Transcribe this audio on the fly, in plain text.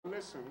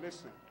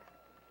listen.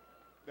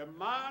 The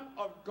man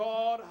of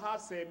God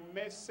has a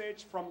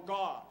message from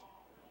God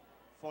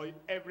for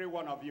every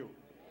one of you.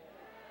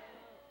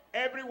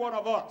 Every one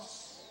of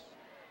us.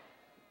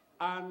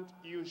 And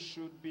you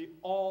should be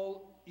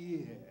all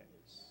ears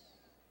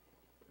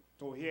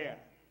to hear.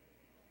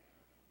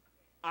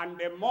 And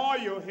the more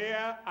you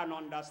hear and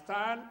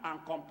understand and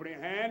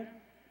comprehend,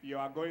 you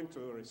are going to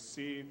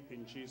receive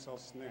in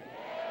Jesus' name.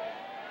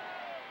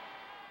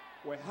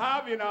 We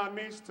have in our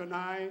midst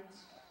tonight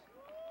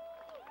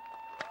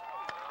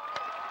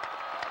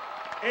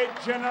a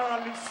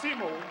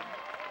generalissimo,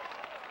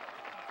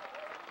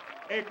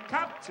 a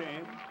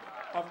captain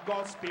of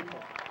God's people.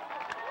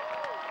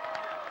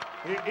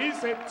 He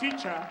is a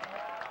teacher.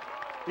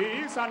 He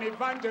is an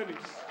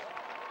evangelist.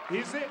 He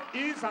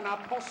is an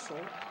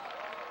apostle.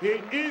 He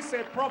is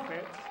a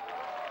prophet.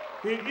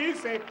 He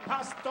is a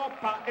pastor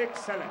par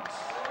excellence.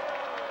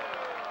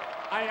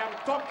 I am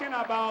talking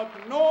about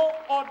no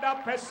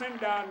other person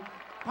than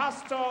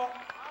Pastor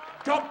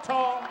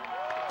Dr.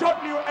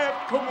 W.F.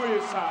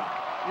 Kumuyi, sir.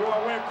 You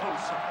are welcome,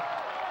 sir.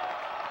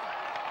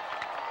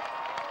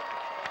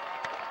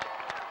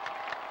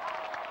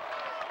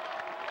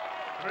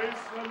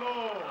 Praise the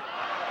Lord.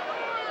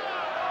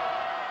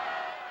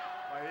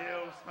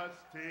 My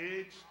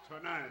stage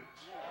tonight.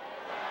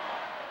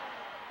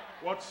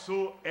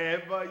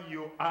 Whatsoever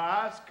you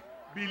ask,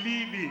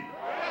 believe in.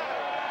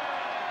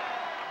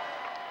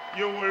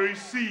 You will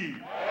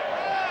receive.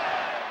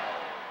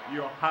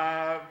 You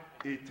have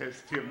a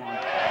testimony.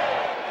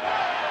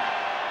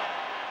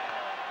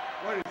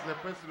 What is the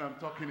person I'm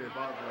talking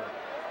about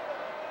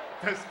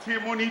there?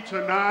 Testimony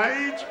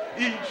tonight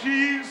in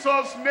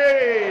Jesus'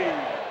 name.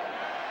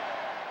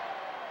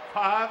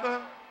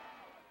 Father,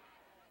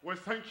 we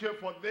thank you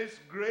for this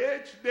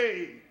great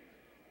day.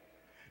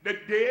 The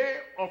day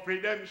of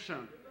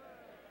redemption.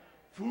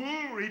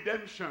 Full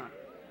redemption.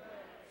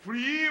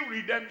 Free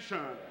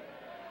redemption.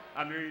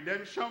 And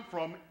redemption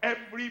from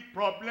every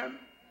problem,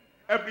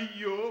 every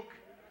yoke,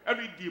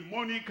 every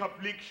demonic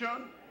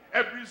affliction,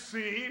 every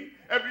sin,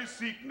 every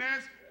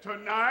sickness.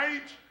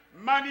 Tonight,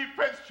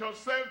 manifest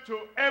yourself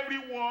to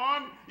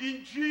everyone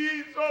in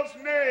Jesus'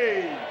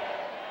 name.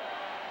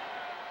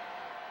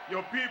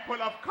 Your people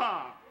have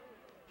come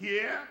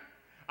here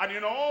and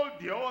in all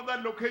the other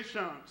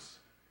locations.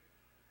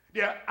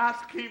 They are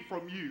asking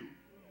from you.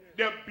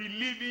 They are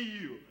believing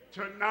you.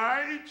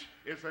 Tonight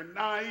is a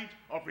night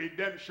of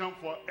redemption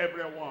for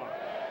everyone.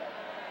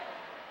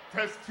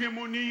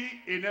 Testimony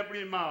in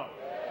every mouth.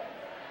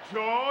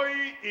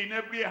 Joy in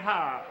every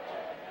heart.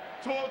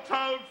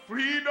 Total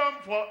freedom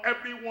for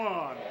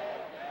everyone.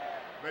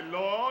 The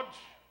Lord,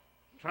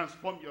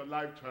 transform your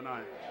life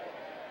tonight.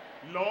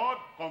 Lord,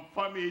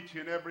 confirm it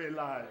in every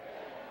life.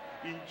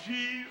 In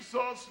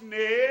Jesus'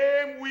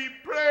 name we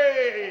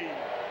pray.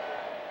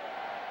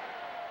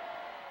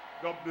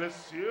 God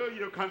bless you.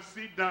 You can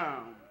sit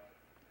down.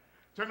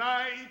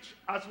 Tonight,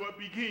 as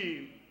we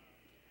begin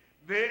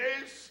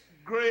this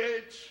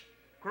great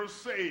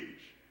crusade,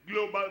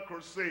 global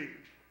crusade,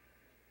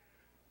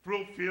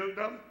 through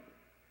freedom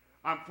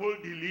and full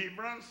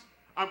deliverance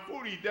and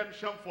full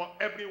redemption for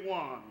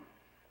everyone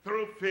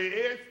through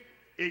faith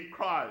in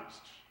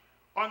Christ.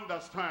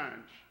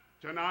 Understand,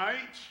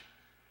 tonight,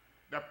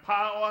 the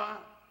power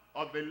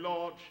of the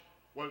Lord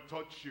will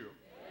touch you.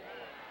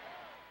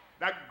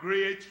 That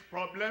great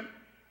problem,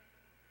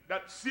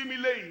 that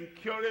seemingly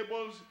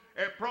incurable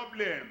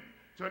problem,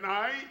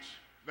 tonight,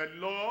 the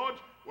Lord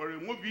will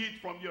remove it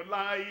from your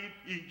life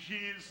in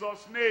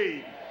Jesus'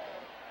 name.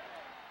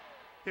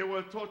 He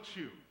will touch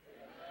you.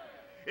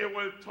 It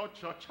will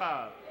touch your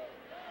child.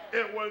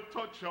 It will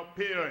touch your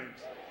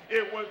parents.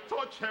 It will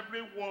touch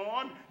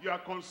everyone you are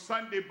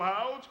concerned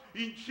about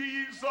in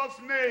Jesus'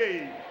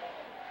 name.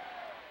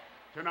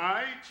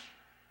 Tonight,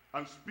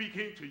 I'm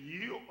speaking to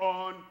you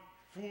on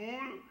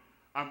full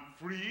and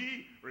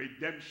free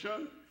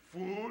redemption.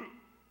 Full.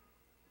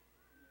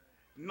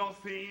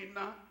 Nothing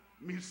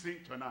missing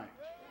tonight.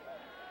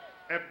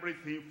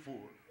 Everything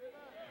full.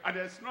 And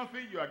there's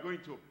nothing you are going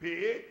to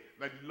pay.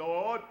 The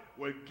Lord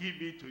will give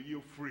it to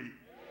you free.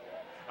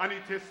 And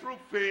it is through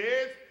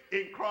faith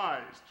in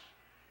Christ.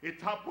 It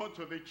happened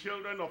to the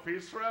children of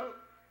Israel.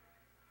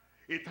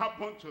 It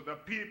happened to the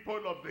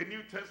people of the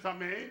New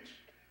Testament.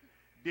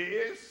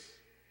 This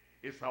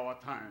is our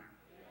time.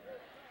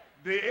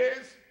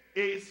 This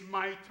is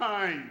my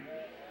time.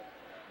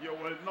 You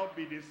will not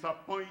be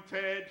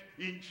disappointed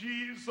in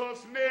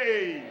Jesus'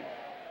 name.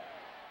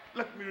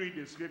 Let me read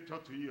the scripture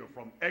to you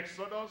from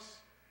Exodus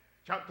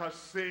chapter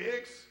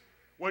 6.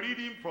 We're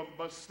reading from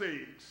verse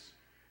 6.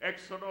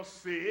 Exodus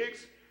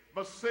 6,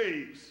 verse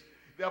 6.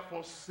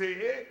 Therefore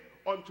say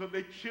unto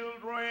the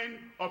children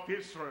of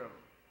Israel.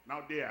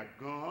 Now they are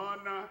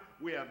gone.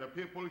 We are the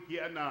people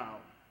here now.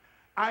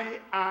 I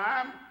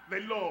am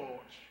the Lord.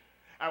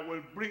 I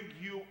will bring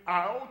you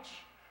out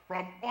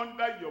from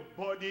under your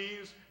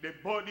bodies, the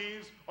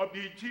bodies of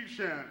the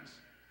Egyptians.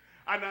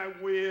 And I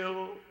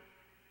will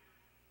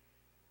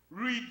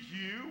rid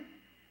you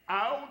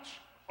out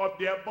of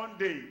their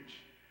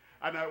bondage.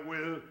 And I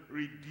will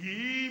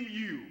redeem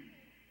you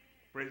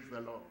Praise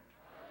the Lord.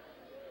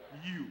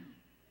 You.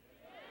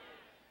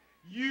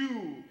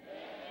 You.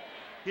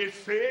 He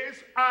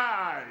says,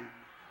 I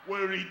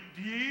will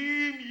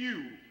redeem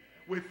you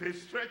with a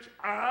stretched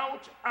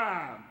out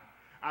arm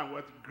and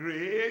with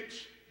great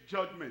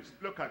judgments.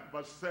 Look at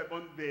verse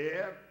 7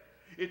 there.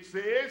 It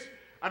says,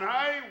 and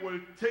I will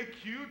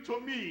take you to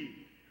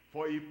me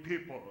for a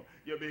people.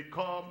 You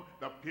become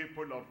the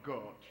people of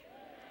God.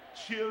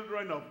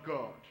 Children of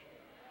God.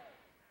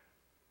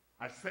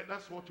 I said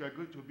that's what you are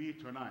going to be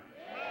tonight.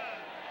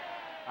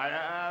 I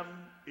am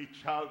a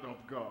child of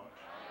God.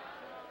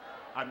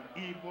 An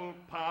evil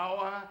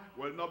power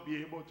will not be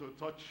able to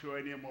touch you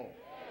anymore.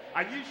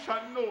 And ye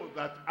shall know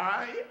that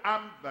I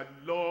am the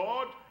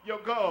Lord your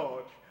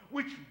God,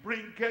 which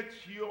bringeth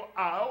you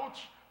out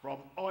from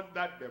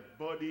under the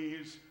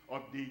bodies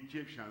of the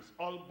Egyptians.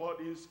 All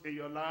bodies in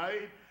your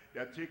life, they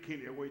are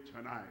taken away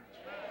tonight.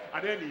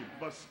 And then in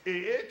verse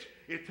 8,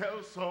 it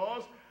tells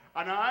us,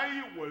 and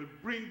I will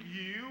bring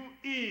you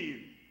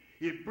in.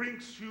 It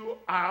brings you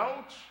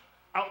out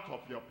of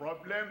your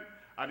problem,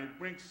 and it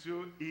brings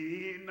you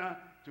in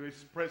to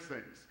his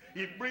presence.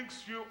 It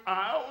brings you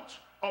out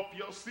of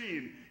your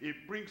sin. It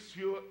brings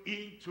you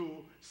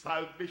into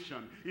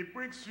salvation. It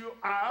brings you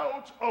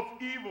out of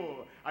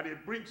evil, and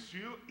it brings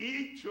you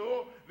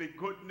into the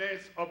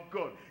goodness of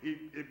God.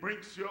 It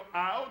brings you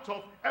out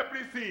of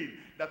everything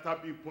that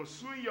have been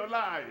pursuing your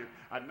life,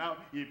 and now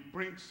it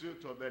brings you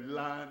to the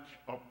land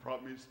of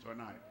promise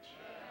tonight.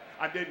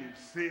 And then it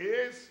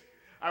says,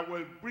 I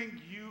will bring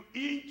you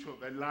into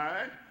the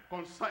land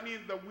concerning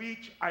the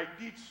which I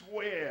did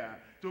swear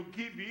to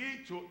give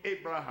it to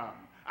Abraham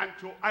and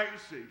to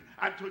Isaac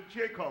and to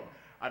Jacob,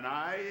 and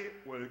I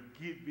will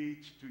give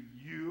it to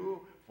you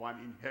for an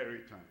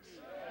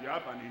inheritance. You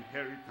have an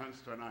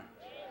inheritance tonight.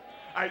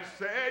 I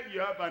said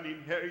you have an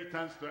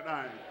inheritance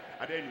tonight.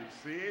 And then it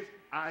says,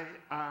 I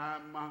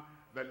am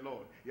the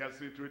Lord. He has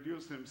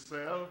introduced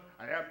himself.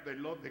 I am the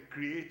Lord, the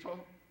creator.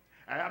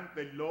 I am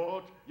the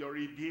Lord, your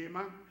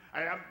redeemer.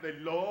 I am the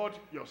Lord,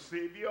 your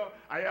savior.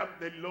 I am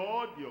the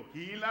Lord, your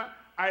healer.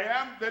 I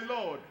am the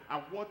Lord.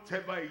 And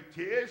whatever it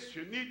is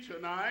you need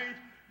tonight,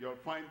 you'll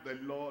find the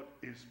Lord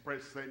is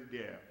present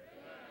there.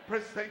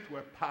 Present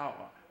with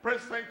power.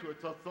 Present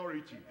with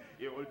authority.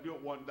 It will do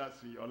wonders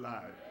in your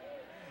life.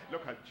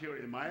 Look at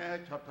Jeremiah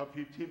chapter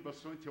 15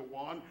 verse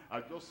 21.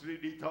 I'll just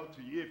read it out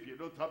to you if you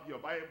don't have your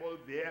Bible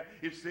there.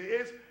 It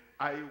says,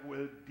 I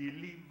will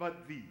deliver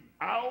thee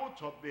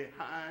out of the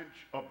hand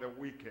of the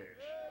wicked.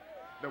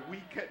 The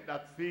wicked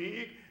that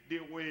think they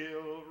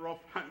will rough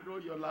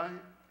handle your life.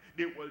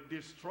 They will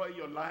destroy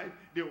your life.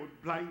 They will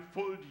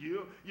blindfold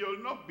you.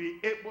 You'll not be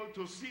able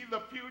to see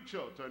the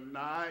future.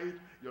 Tonight,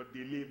 your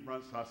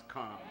deliverance has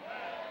come.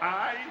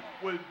 I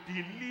will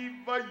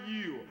deliver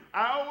you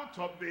out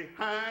of the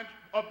hand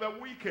of the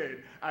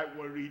wicked. I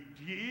will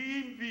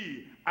redeem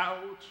thee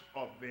out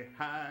of the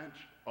hand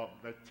of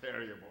the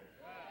terrible.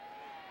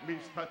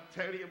 Mr.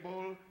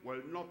 Terrible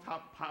will not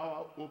have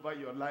power over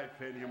your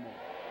life anymore.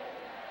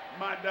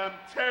 Madam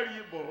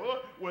Terrible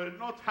will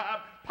not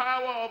have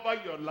power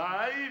over your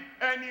life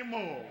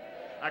anymore.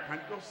 I can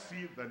just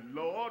see the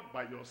Lord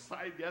by your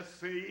side there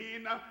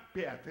saying,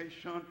 pay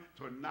attention,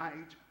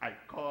 tonight I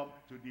come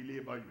to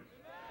deliver you.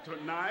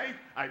 Tonight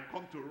I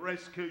come to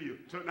rescue you.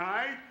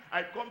 Tonight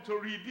I come to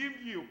redeem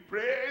you.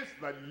 Praise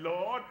the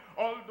Lord.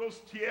 All those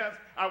tears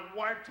are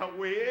wiped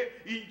away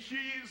in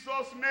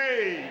Jesus'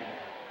 name.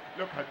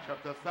 Look at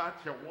chapter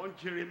 31,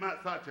 Jeremiah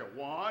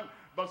 31,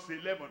 verse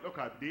 11. Look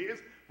at this.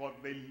 For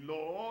the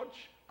Lord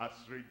has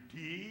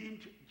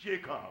redeemed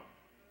Jacob.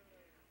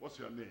 What's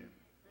your name?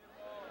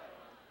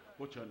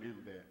 What's your name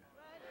there?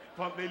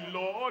 For the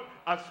Lord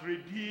has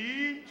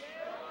redeemed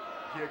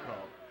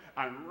Jacob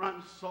and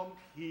ransomed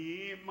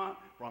him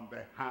from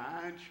the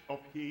hand of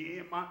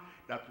him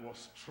that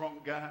was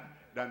stronger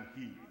than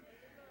he.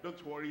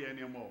 Don't worry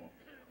anymore.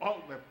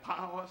 All the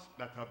powers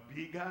that are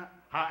bigger,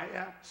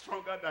 higher,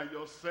 stronger than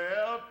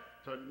yourself,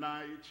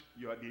 tonight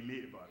you are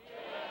delivered.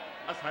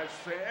 As I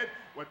said,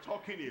 we're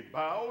talking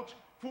about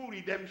full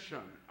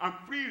redemption and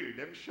free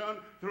redemption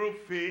through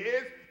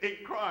faith in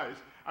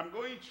Christ. I'm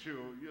going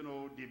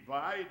to,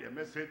 divide the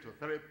message to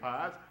 3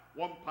 parts.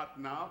 One part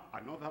now,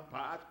 another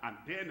part, and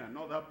then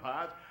another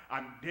part,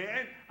 and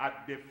then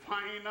at the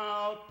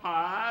final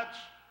part,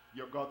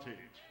 you got it.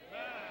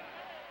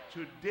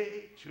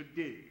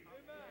 Today.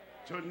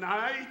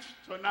 Tonight.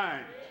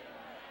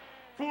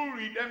 Full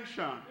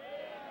redemption.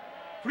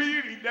 Free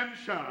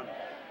redemption.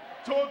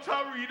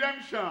 Total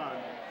redemption.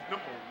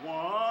 Number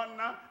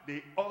one,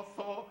 the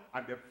author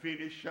and the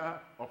finisher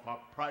of our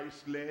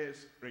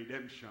priceless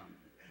redemption.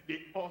 The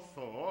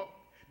author,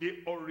 the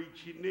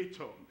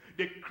originator,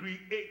 the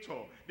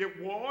creator, the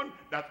one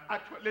that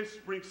actually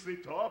springs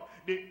it up,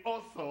 the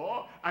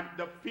author and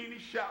the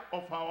finisher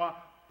of our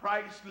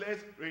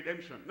priceless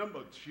redemption.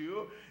 Number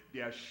two,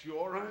 the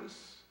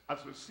assurance,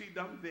 as we sit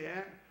down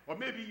there, or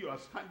maybe you are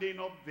standing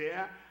up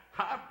there,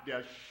 have the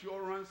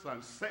assurance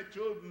and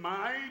settled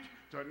mind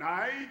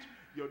tonight.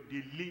 Your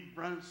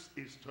deliverance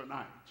is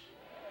tonight.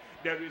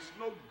 There is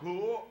no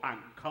go and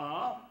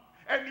come.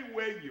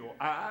 Anywhere you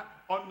are,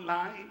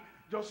 online,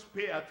 just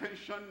pay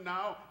attention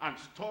now and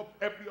stop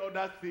every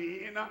other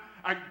thing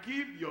and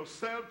give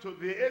yourself to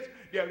this.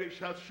 There is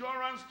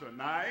assurance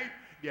tonight,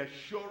 the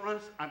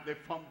assurance and the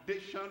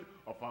foundation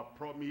of our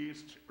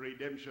promised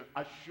redemption.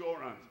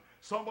 Assurance.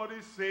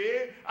 Somebody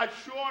say,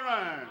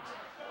 assurance.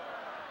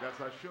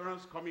 There's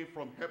assurance coming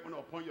from heaven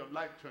upon your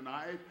life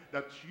tonight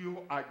that you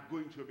are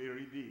going to be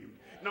redeemed.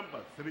 Number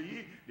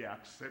 3, the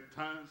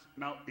acceptance.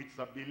 Now it's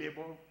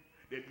available.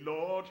 The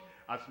Lord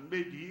has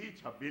made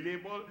it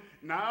available.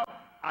 Now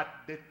at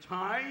the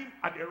time,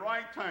 at the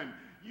right time,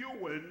 you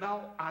will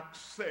now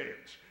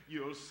accept.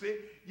 You'll say,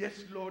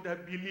 yes, Lord, I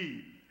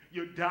believe.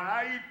 You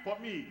died for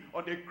me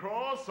on the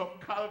cross of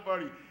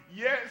Calvary.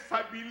 Yes,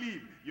 I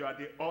believe. You are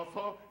the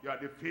author, you are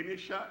the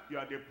finisher, you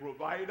are the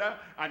provider,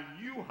 and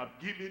you have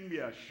given me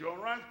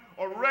assurance.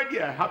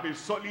 Already I have a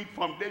solid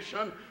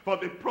foundation for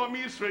the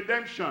promised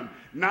redemption.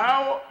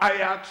 Now I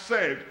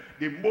accept.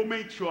 The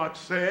moment you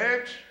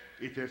accept,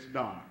 it is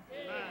done.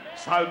 Amen.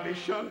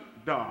 Salvation,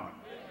 done.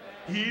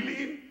 Amen.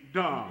 Healing,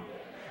 done.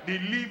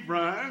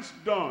 Deliverance,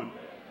 done.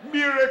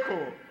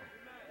 Miracle,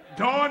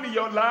 done in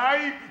your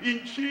life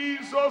in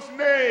Jesus'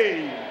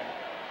 name.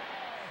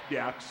 The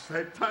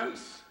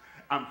acceptance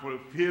and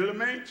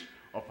fulfillment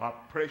of our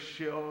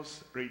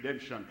precious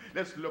redemption.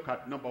 Let's look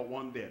at number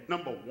 1 there.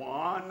 Number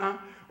 1,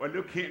 we're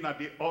looking at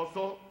the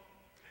author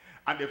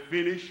and the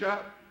finisher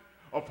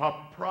of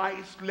our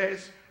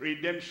priceless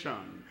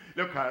redemption.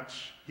 Look at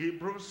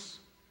Hebrews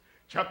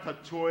chapter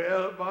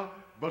 12,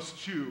 verse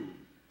 2.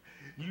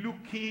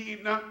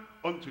 Looking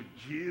unto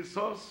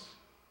Jesus.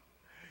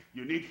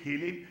 You need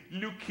healing.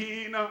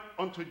 Looking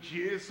unto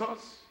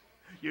Jesus.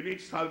 You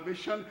need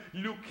salvation.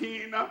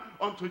 Looking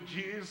unto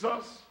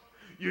Jesus.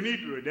 You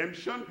need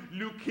redemption.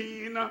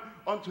 Looking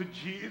unto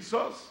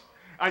Jesus.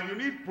 And you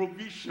need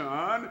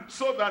provision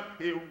so that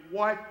he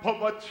wipe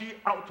poverty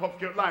out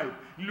of your life.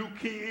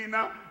 Looking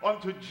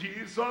unto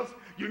Jesus.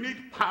 You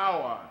need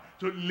power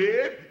to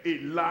live a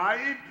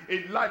life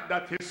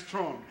that is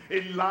strong,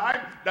 a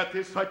life that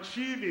is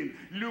achieving.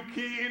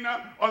 Looking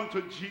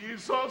unto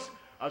Jesus.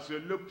 As you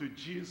look to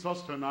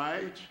Jesus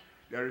tonight,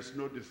 there is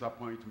no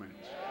disappointment.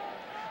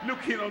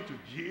 Looking unto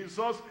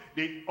Jesus,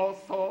 the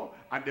author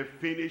and the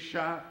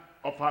finisher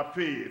of our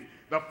faith.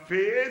 The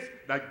faith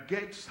that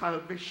gets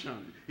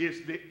salvation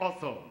is the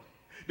author.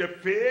 The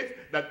faith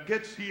that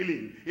gets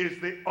healing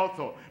is the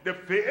author. The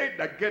faith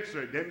that gets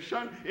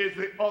redemption is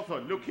the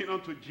author. Looking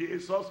unto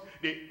Jesus,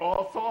 the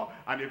author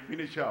and the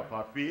finisher of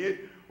our faith,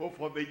 who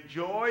for the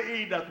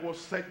joy that was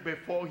set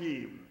before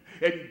him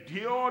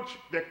endured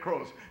the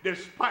cross,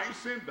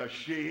 despising the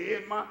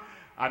shame,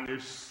 and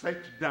is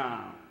set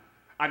down.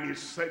 And is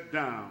set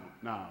down.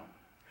 Now,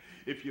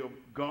 if you've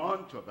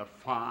gone to the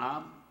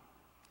farm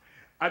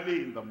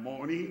early in the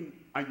morning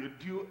and you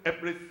do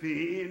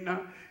everything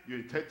you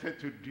intended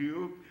to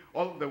do,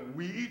 all the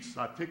weeds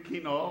are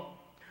taken up,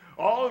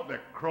 all the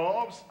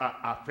crops are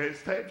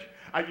harvested,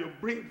 and you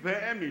bring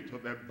them into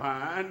the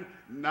barn,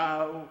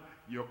 now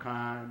you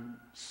can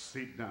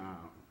sit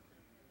down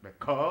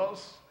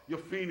because you're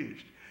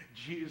finished.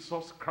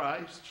 Jesus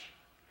Christ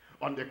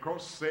on the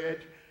cross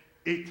said,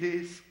 it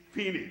is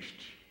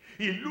finished.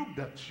 He looked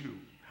at you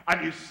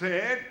and he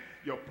said,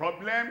 your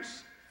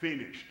problems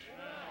finished.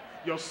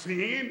 Your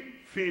sin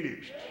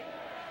finished.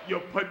 Your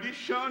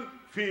perdition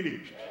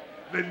finished.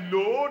 The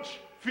Lord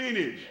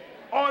finished.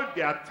 All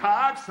the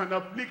attacks and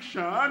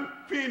affliction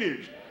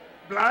finished.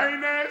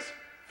 Blindness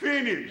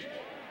finished.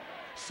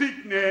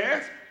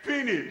 Sickness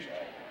finished.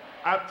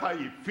 After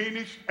he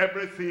finished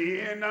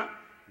everything,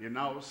 he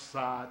now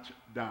sat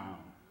down.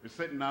 He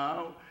said,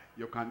 now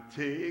you can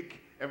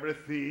take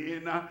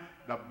everything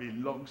that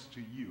belongs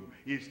to you.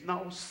 He's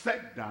now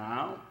sat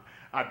down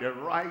at the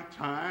right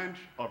hand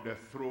of the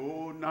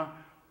throne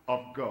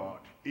of God.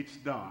 It's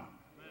done.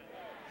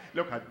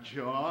 Look at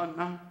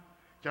John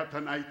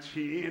chapter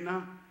 19,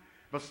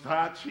 verse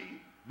 30.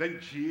 Then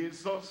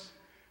Jesus,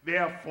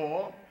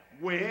 therefore,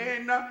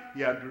 when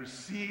he had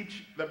received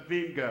the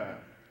vinegar,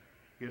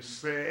 he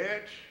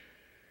said,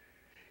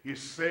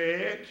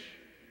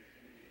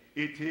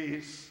 it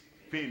is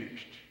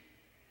finished.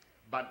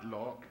 Bad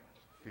luck,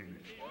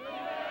 finished.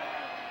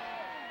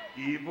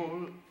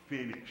 Evil,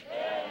 finished.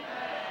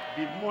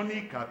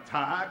 Demonic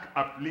attack,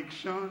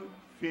 affliction,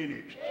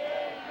 finished.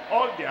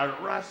 All the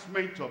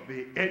harassment of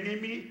the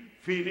enemy,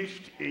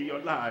 finished in your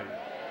life.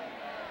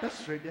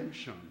 That's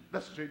redemption.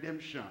 That's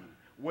redemption.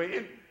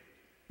 When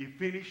he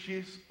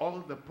finishes all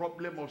the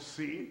problem of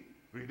sin,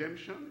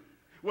 redemption.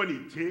 When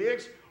he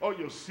takes all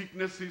your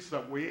sicknesses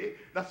away,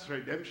 that's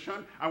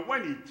redemption. And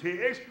when he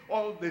takes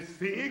all the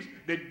things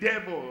the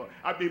devil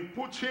have been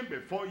putting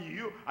before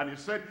you, and he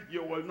said,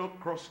 you will not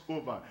cross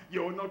over.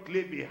 You will not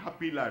live a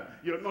happy life.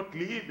 You will not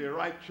live a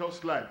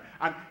righteous life.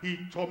 And he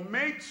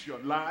torments your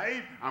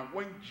life. And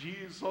when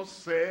Jesus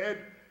said,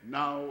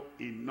 now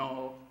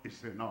enough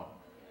is enough.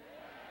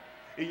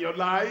 In your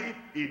life,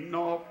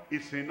 enough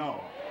is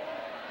enough.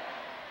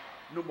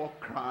 No more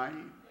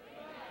crying.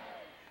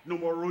 No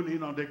more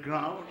rolling on the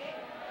ground.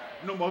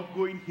 No more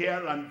going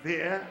here and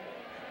there.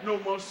 No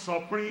more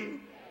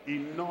suffering.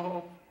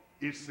 Enough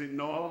is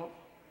enough.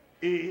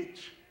 It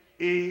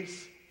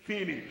is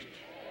finished.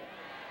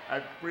 I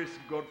praise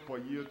God for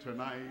you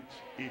tonight.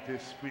 It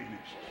is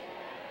finished.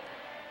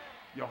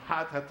 Your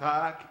heart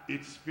attack,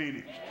 it's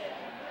finished.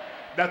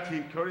 That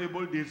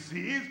incurable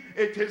disease,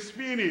 it is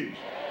finished.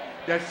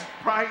 There's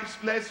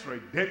priceless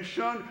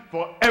redemption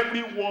for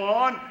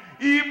everyone,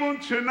 even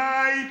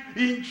tonight,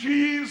 in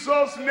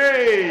Jesus'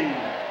 name.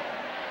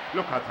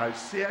 Look at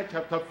Isaiah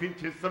chapter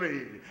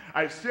 53.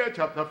 Isaiah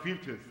chapter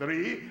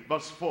 53,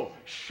 verse 4.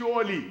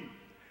 Surely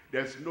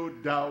there's no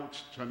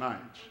doubt tonight.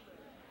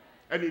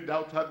 Any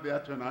doubt out there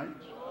tonight?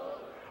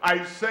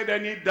 I said,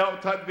 any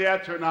doubt out there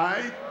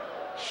tonight?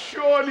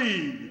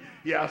 Surely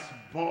he has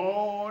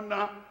borne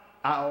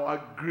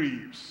our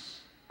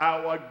griefs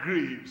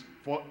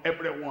for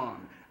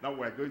everyone. Now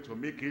we're going to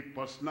make it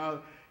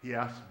personal. He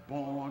has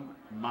borne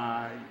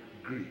my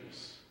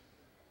griefs.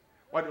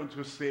 Why don't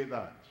you say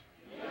that?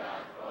 He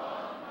has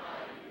borne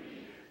my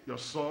griefs. Your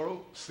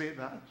sorrow, say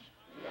that.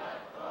 He has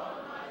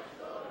borne my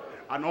sorrow.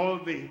 And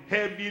all the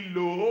heavy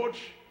load,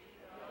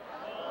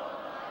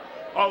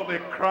 all the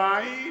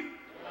crying,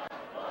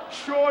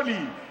 surely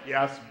he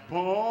has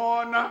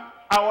borne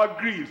our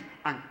griefs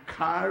and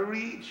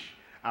carried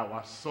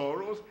our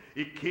sorrows.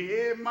 He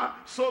came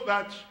so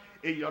that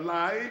in your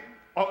life,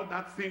 all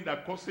that thing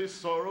that causes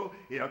sorrow,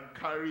 he'll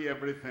carry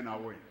everything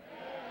away.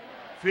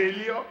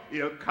 Failure,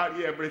 he'll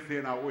carry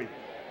everything away.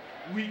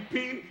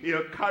 Weeping,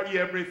 he'll carry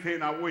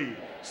everything away.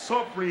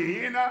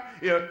 Suffering,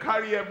 he'll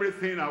carry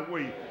everything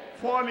away.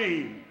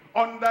 Falling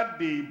under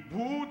the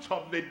boot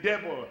of the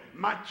devil,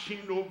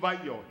 marching over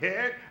your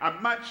head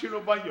and marching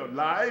over your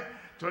life,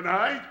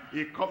 tonight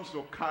he comes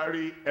to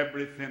carry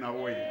everything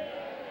away.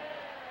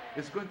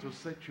 It's going to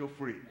set you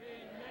free.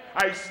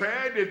 I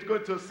said it's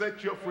going to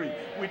set you free.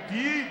 We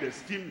did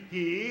esteem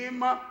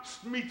him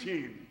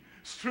smitten,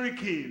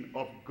 stricken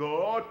of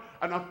God,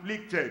 and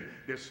afflicted.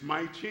 The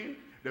smiting,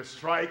 the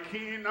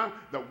striking,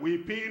 the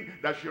weeping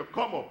that shall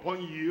come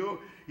upon you.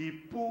 He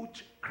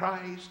put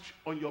Christ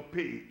on your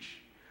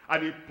page.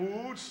 And he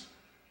puts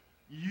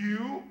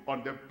you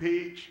on the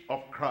page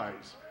of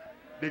Christ.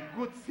 The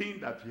good thing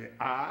that he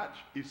had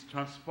is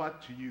transferred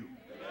to you.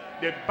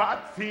 The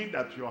bad thing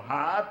that you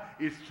have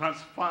is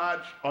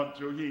transferred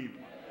unto him.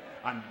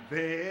 And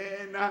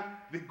then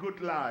the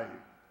good life,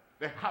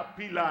 the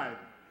happy life,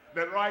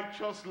 the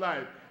righteous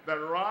life, the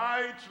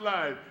right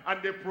life,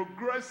 and the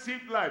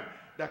progressive life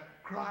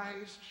that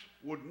Christ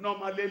would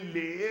normally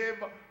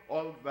live,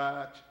 all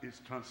that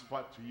is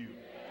transferred to you.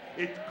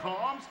 It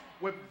comes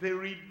with the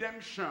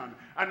redemption.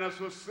 And as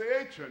we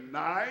say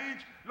tonight,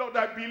 Lord,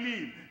 I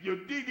believe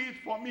you did it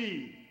for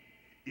me.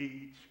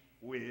 It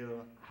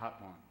will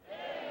happen.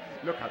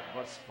 Look at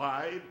verse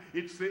 5.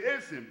 It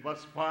says in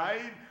verse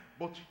 5,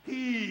 but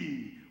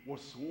he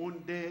was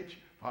wounded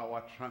for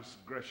our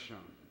transgression.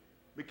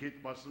 Make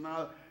it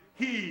personal.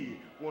 He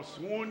was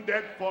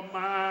wounded for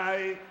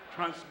my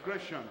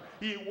transgression.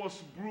 He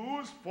was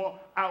bruised for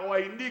our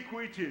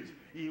iniquities.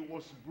 He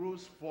was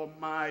bruised for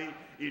my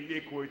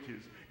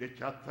iniquities. The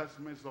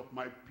chastisement of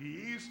my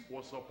peace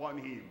was upon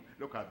him.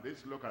 Look at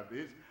this, look at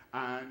this.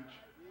 And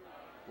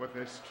with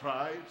his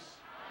stripes,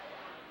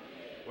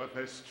 with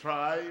his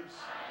stripes,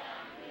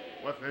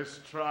 with his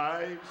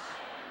stripes,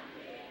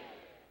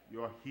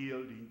 you are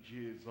healed in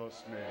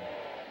Jesus' name.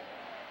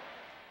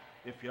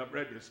 If you have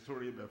read the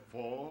story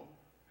before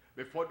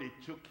they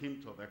took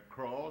him to the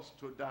cross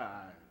to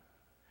die,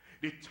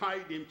 they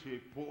tied him to a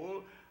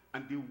pole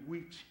and they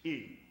whipped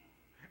him.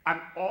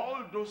 And all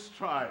those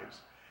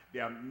stripes, they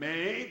are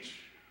made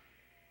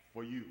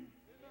for you.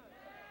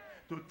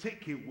 To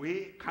take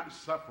away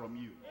cancer from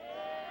you.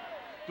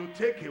 To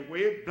take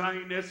away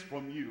blindness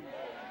from you.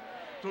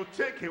 To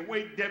take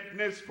away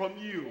deafness from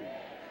you.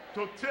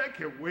 To take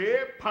away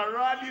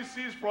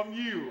paralysis from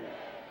you.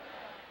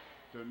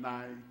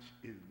 Tonight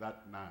is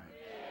that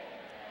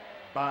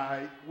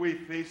night.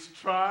 With his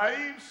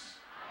stripes,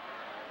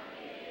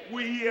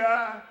 we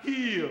are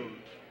healed.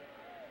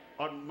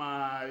 On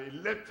my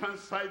left-hand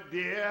side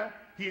there,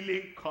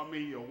 healing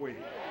coming your way.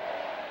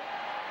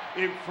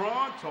 In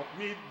front of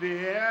me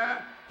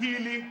there,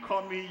 healing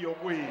coming your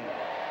way.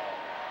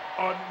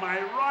 On my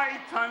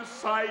right-hand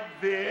side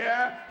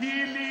there,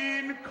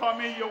 healing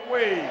coming your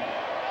way.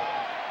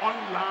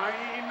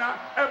 Online,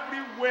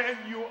 everywhere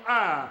you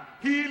are,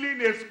 healing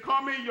is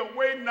coming your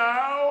way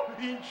now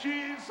in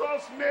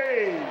Jesus'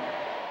 name.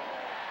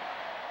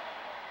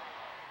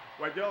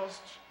 Well,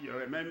 just, you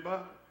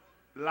remember,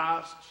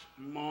 last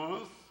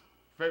month,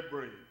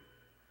 February,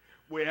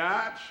 we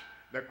had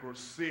the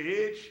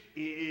crusade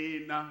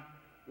in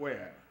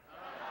where?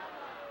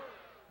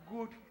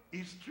 Good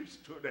history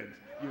students,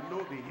 you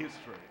know the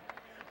history.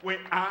 We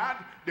had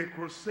the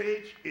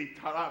crusade in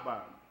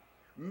Taraba.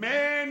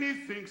 Many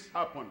things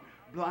happened.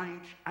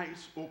 Blind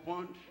eyes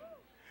opened.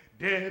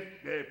 Deaf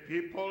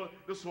people,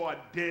 those who are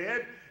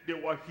dead, they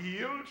were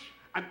healed.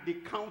 And they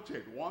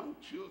counted 1,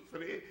 2,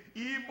 3,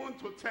 even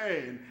to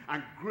 10.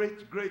 And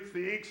great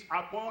things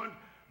happened.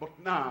 But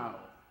now,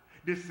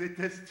 there's a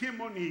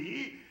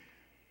testimony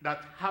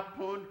that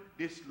happened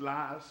this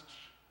last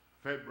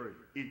February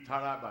in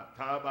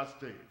Taraba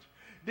State.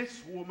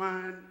 This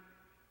woman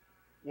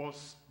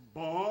was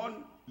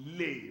born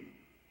lame.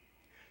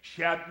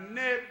 She had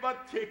never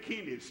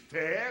taken a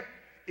step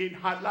in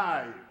her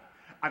life.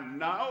 And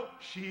now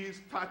she is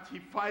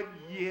 35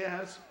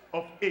 years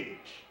of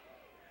age.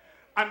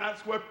 And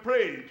as we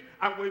prayed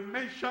and we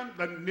mentioned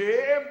the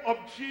name of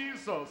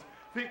Jesus,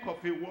 think of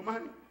a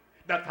woman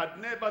that had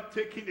never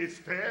taken a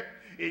step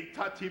in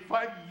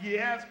 35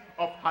 years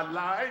of her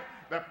life.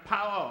 The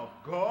power of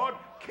God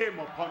came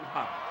upon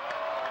her.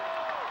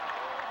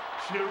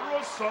 She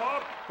rose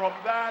up from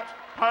that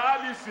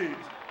paralysis,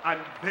 and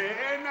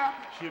then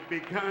she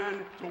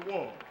began to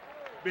walk.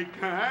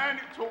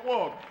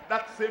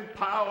 That same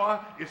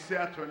power is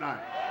here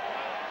tonight.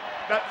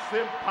 That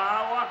same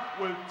power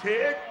will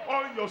take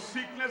all your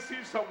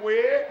sicknesses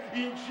away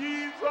in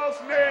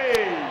Jesus'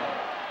 name.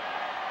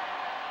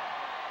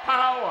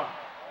 Power.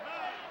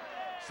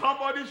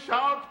 Somebody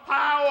shout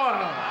power.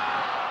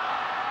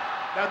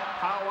 That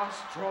power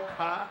struck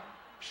her.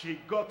 She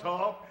got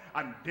up,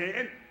 and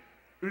then,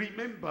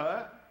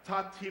 remember,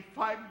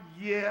 35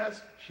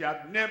 years she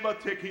had never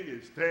taken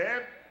a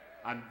step,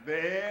 and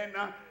then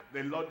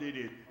the Lord did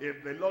it.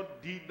 If the Lord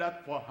did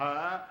that for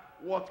her,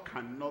 what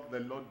cannot the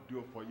Lord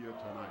do for you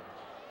tonight?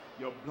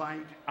 Your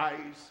blind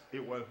eyes,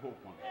 it will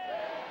open.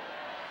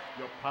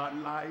 Your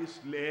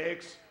paralyzed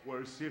legs will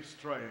receive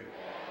strength.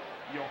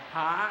 Your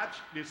heart,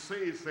 they say,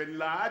 is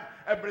enlarged.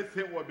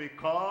 Everything will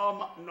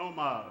become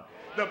normal.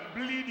 The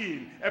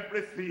bleeding,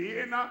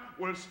 everything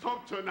will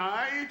stop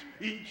tonight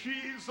in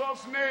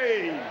Jesus'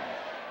 name.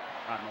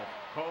 And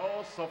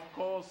of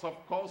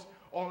course,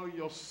 all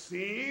your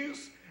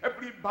sins,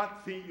 every bad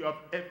thing you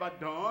have ever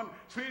done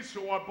since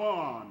you were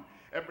born,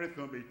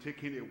 everything will be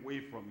taken away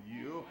from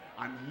you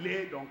and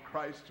laid on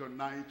Christ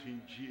tonight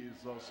in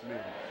Jesus' name.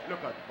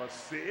 Look at verse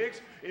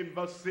 6. In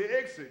verse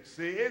 6 it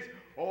says,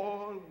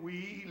 all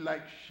we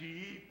like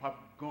sheep have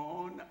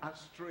gone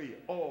astray.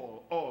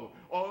 All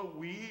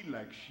we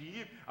like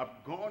sheep have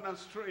gone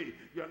astray.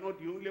 You're not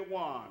the only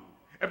one.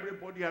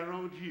 Everybody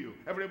around you,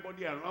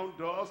 everybody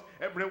around us,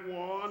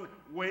 everyone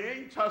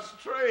went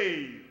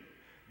astray.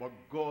 But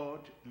God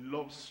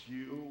loves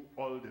you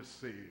all the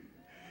same.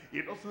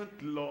 He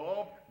doesn't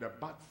love the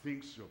bad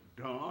things you've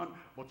done,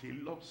 but he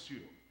loves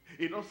you.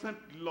 He doesn't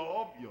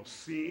love your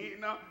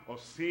sin or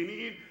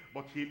sinning,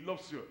 but he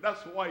loves you.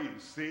 That's why he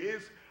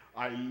says,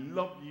 I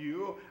love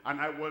you, and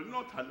I will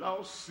not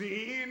allow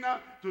sin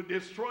to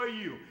destroy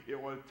you.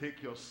 It will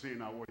take your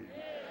sin away.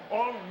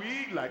 All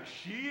we like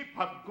sheep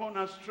have gone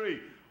astray.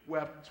 We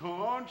have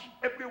turned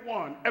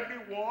everyone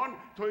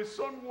to his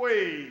own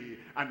way.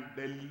 And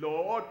the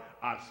Lord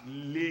has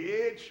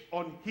laid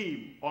on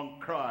him, on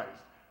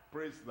Christ.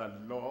 Praise the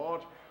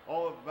Lord.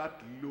 All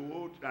that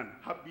load and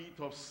habit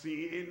of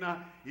sin,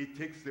 he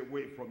takes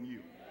away from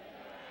you.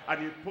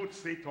 And he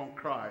puts it on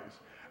Christ.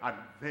 And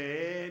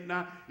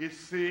then he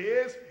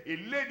says, he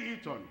laid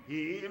it on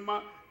him,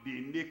 the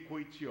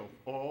iniquity of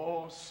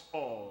us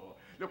all.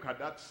 Look at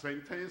that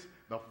sentence,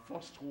 the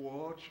first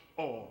word,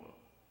 all.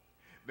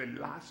 The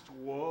last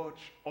word,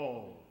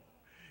 all.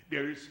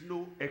 There is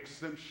no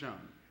exemption.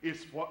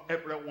 It's for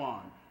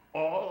everyone.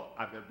 All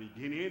at the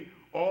beginning,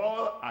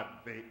 all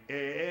at the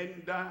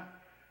end.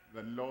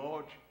 The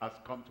Lord has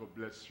come to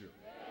bless you.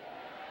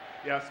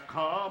 He has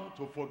come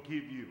to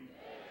forgive you.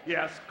 He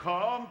has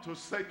come to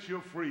set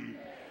you free.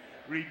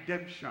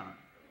 Redemption.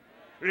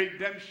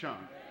 Redemption.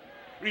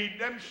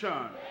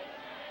 Redemption.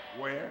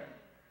 Where?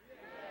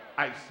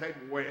 I said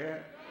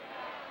where?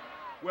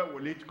 Where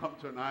will it come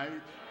tonight?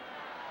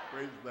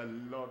 Praise the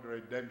Lord,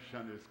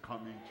 redemption is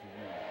coming to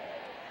you.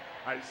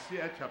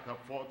 Isaiah chapter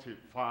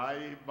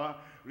 45,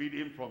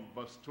 reading from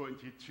verse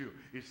 22.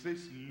 It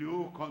says,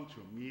 look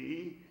unto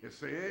me. It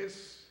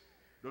says,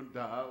 don't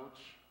doubt.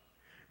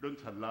 Don't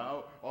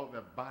allow all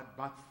the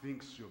bad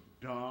things you've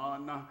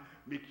done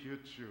make you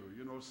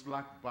to,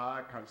 slack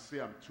back and say,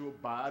 I'm too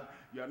bad.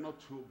 You're not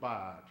too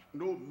bad.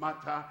 No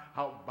matter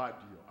how bad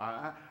you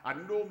are,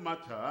 and no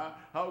matter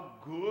how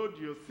good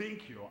you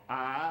think you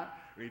are,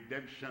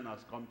 redemption has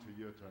come to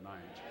you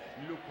tonight.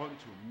 Look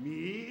unto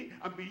me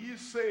and be ye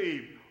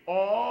saved,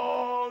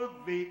 all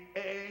the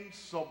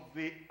ends of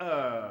the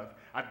earth.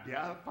 At the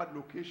Alpha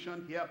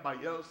location here by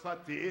El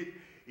State,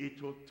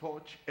 it will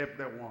touch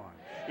everyone.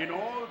 In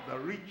all the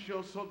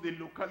regions of the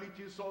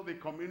localities, all the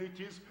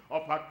communities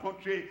of our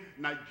country,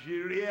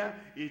 Nigeria,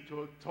 it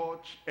will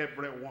touch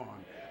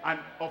everyone. And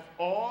of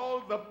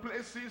all the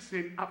places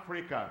in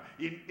Africa,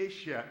 in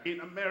Asia,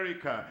 in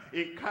America,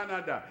 in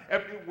Canada,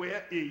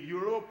 everywhere in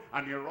Europe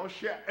and in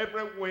Russia,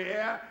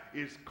 everywhere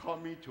is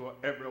coming to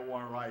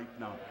everyone right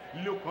now.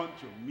 Look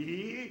unto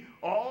me,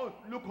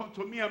 look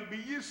unto me and be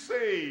ye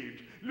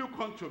saved. Look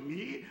unto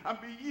me and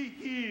be ye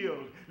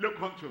healed.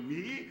 Look unto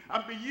me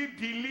and be ye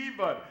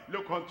delivered.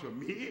 Look unto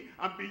me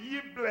and be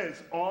ye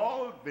blessed,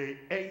 all the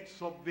ends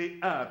of the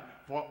earth.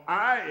 For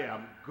I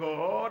am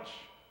God,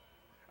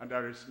 and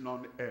there is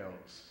none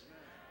else.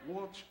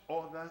 What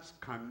others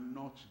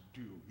cannot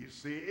do. He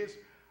says,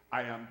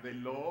 I am the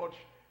Lord,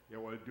 he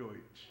will do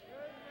it.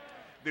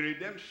 The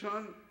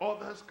redemption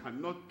others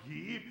cannot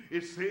give.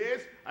 It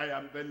says, I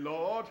am the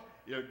Lord,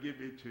 he'll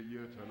give it to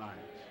you tonight.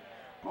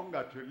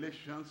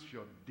 Congratulations,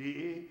 your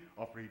day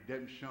of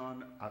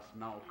redemption has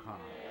now come.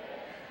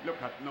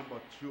 Look at number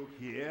 2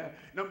 here.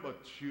 Number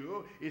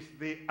 2 is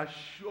the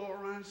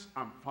assurance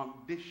and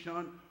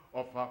foundation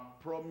of a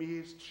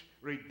promised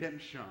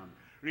redemption.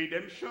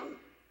 Redemption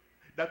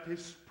that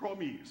is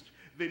promised.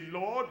 The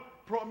Lord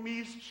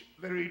promised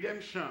the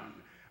redemption.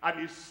 And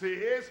he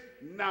says,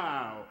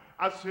 now,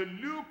 as you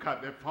look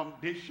at the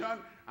foundation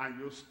and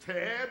you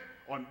step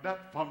on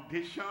that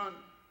foundation,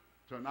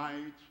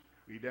 tonight,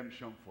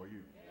 redemption for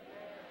you.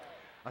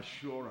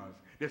 Assurance.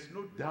 There's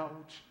no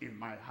doubt in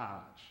my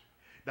heart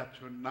that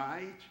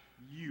tonight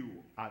you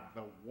are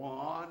the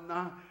one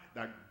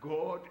that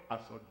God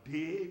has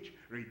ordained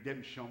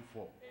redemption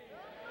for.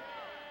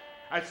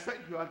 I said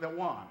you are the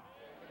one.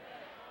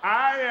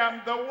 I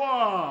am the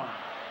one.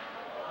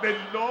 The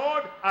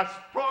Lord has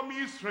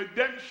promised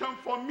redemption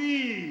for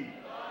me.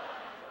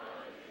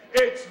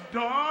 It's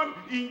done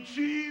in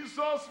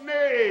Jesus'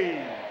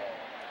 name.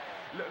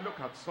 Look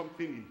at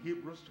something in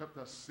Hebrews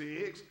chapter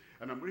 6,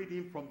 and I'm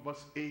reading from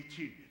verse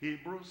 18.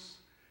 Hebrews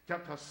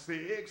chapter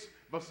 6,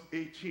 verse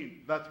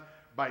 18, that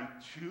by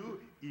 2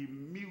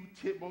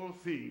 immutable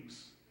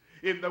things,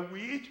 in the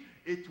which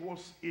it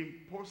was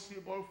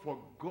impossible for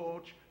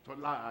God to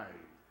lie,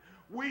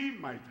 we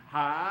might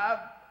have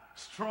a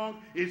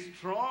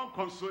strong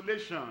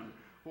consolation,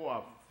 who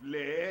have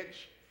fled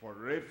for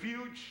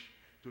refuge,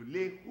 to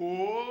lay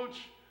hold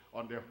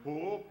on the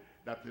hope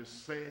that is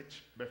set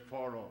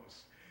before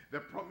us. The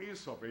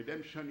promise of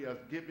redemption he has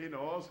given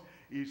us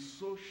is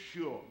so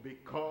sure,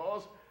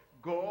 because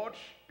God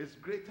is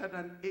greater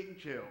than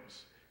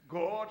angels.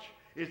 God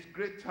is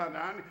greater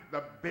than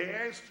the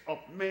best of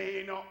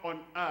men on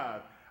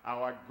earth.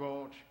 Our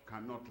God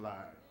cannot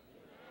lie.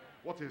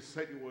 What he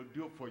said he will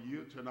do for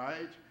you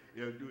tonight,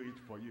 he'll do it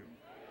for you.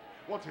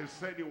 What he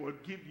said he will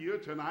give you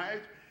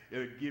tonight,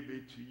 he'll give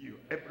it to you.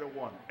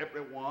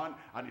 Everyone.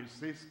 And he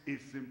says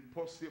it's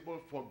impossible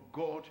for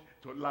God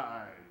to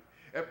lie.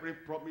 Every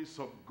promise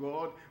of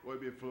God will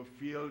be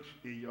fulfilled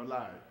in your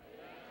life.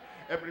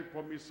 Every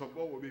promise of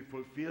God will be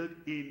fulfilled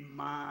in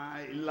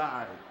my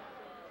life.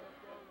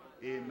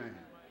 Amen.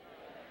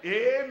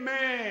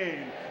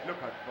 Amen. Look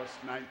at verse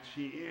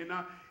 19.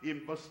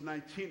 In verse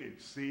 19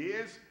 it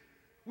says,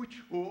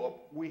 which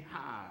hope we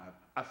have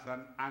as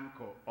an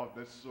anchor of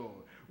the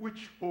soul.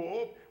 Which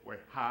hope we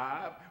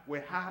have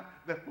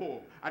the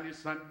hope. And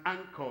it's an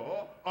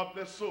anchor of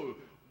the soul,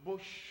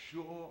 both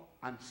sure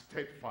and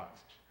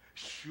steadfast.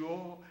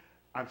 Sure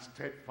and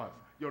steadfast.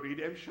 Your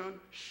redemption,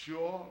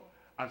 sure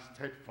and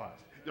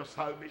steadfast. Your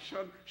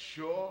salvation,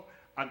 sure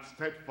and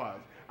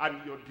steadfast. And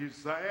your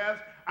desires,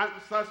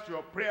 answers to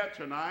your prayer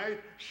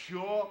tonight,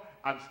 sure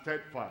and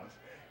steadfast.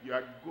 You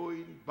are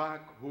going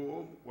back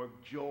home with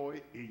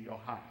joy in your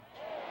heart.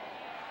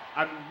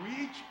 And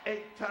which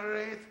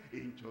entereth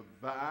into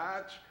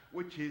that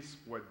which is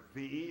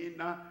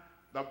within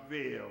the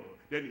veil.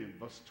 Then in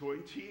verse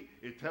 20,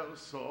 it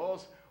tells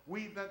us,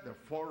 whither the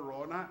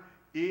forerunner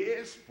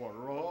is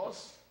for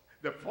us.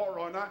 The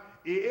forerunner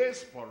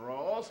is for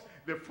us.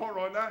 The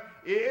forerunner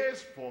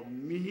is for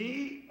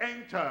me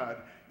entered.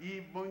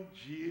 Even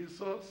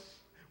Jesus,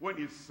 when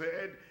he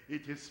said,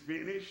 it is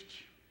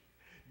finished,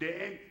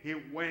 then he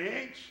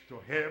went to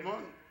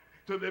heaven,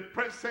 to the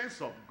presence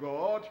of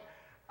God,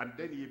 and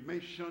then he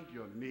mentioned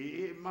your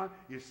name.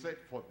 He said,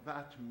 for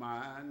that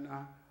man,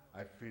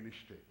 I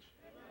finished it.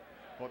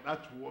 For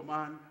that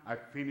woman, I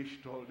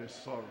finished all the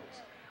sorrows.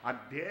 And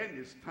then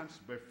he stands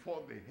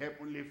before the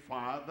Heavenly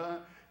Father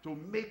to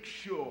make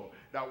sure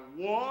that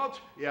what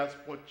he has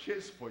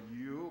purchased for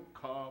you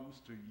comes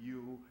to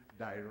you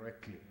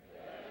directly.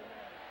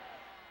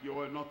 You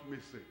will not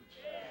miss it.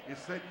 He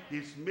said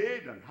he's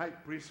made an high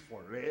priest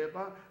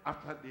forever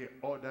after the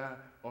order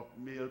of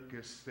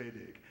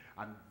Melchizedek.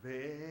 And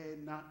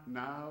then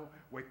now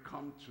we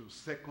come to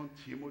 2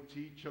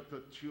 Timothy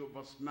chapter 2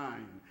 verse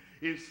 9.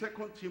 In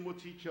 2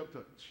 Timothy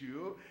chapter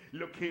 2,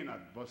 looking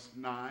at verse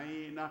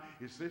 9,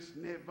 it says,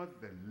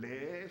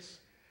 nevertheless,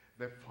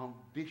 the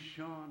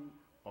foundation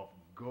of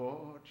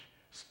God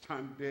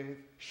standeth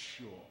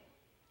sure.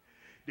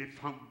 The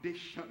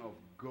foundation of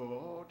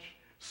God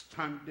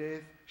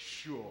standeth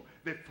sure.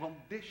 The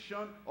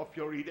foundation of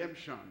your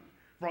redemption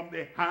from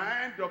the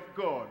hand of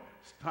God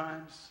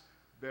stands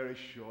very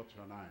sure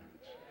tonight.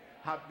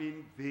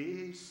 Having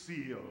this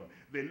seal,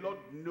 the Lord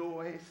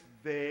knoweth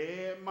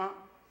them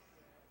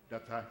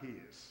that are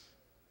his.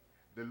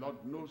 The Lord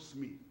knows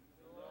me.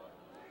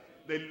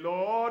 The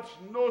Lord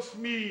knows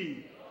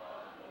me.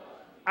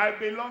 I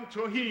belong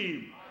to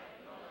him.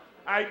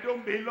 I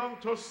don't belong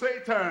to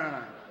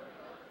Satan.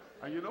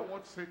 And you know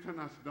what Satan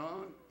has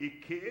done? He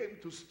came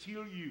to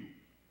steal you,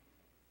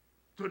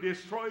 to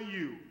destroy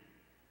you,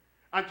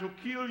 and to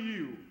kill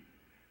you.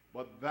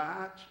 But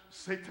that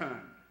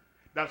Satan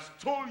that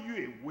stole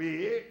you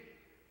away,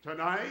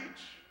 tonight,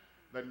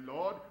 the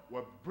Lord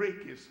will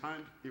break his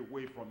hand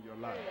away from your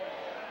life.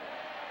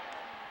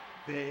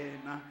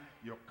 Then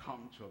you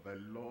come to the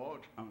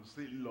Lord and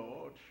say,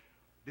 Lord,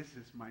 This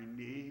is my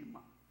name.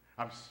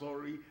 I'm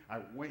sorry I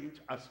went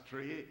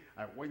astray.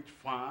 I went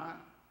far.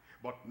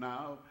 But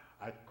now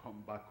I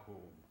come back home.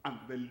 And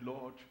the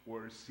Lord will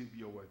receive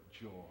you with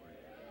joy.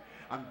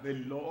 And the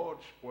Lord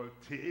will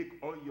take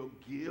all your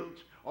guilt,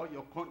 all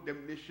your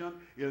condemnation.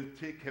 He'll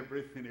take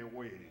everything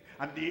away.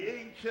 And the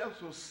angels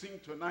will sing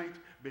tonight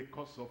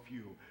because of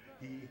you.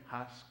 He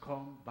has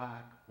come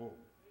back home.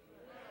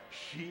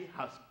 She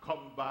has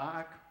come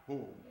back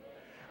home.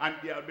 And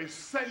there will be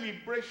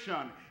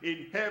celebration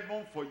in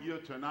heaven for you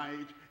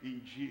tonight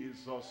in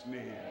Jesus'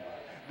 name.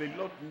 The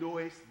Lord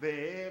knoweth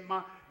them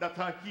that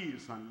are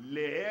his, and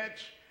let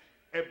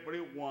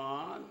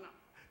everyone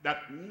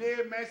that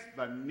nameth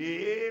the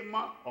name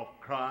of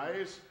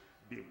Christ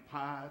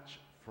depart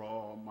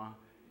from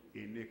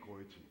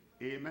iniquity.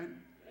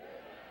 Amen?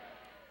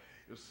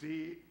 You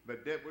see, the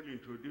devil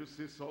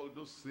introduces all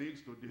those things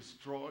to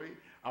destroy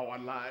our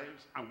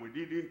lives, and we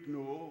didn't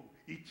know,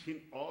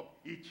 eating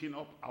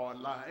up our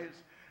lives.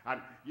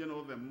 And, you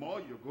know, the more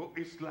you go,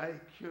 it's like,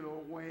 you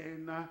know,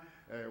 when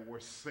we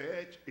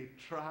set a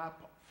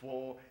trap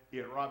for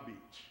a rabbit.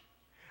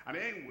 And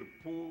then we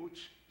put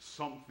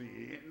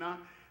something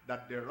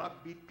that the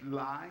rabbit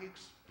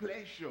likes,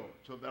 pleasure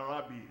to the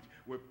rabbit.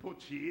 We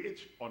put it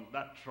on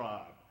that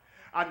trap.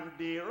 And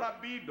the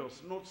rabbit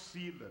does not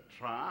see the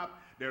trap.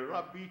 The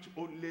rabbit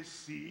only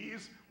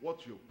sees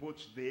what you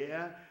put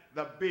there,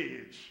 the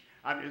bait.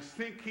 And is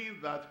thinking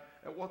that,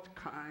 what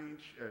kind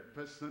of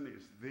person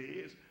is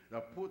this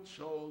that puts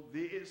all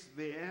this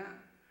there?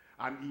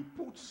 And he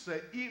puts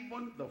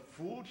even the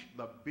food,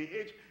 the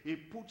bait, he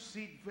puts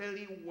it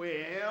very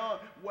well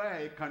where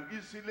I can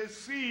easily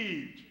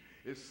see it.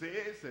 He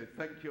says,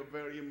 thank you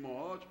very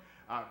much.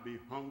 I'll be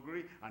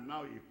hungry. And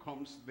now he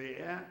comes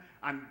there.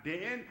 And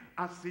then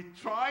as he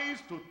tries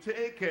to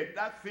take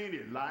that thing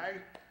he likes,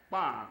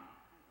 bam,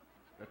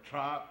 the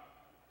trap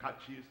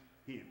catches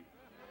him,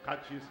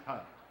 catches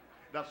her.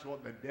 That's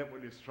what the devil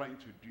is trying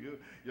to do.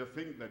 You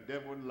think the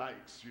devil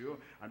likes you,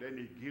 and then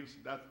he gives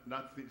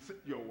that thing.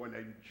 You will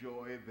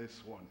enjoy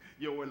this one.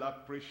 You will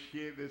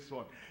appreciate this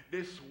one.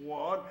 This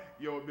one,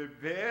 you'll be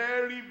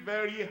very,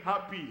 very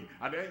happy.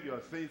 And then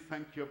you'll say,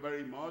 thank you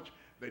very much.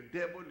 The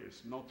devil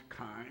is not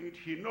kind.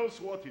 He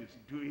knows what he's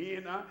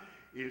doing.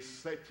 He's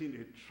setting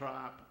a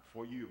trap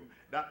for you.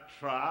 That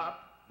trap,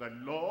 the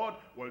Lord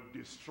will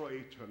destroy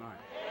it tonight.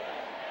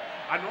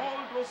 And all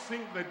those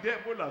things the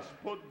devil has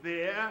put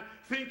there,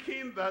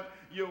 thinking that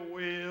you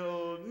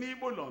will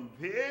nibble on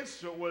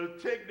this, you will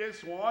take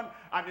this one,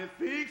 and he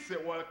thinks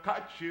it will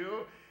catch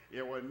you.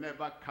 He will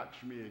never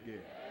catch me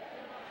again.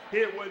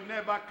 He will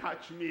never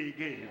catch me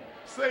again.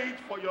 Say it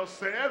for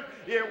yourself.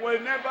 He will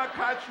never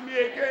catch me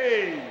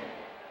again.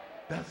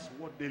 That's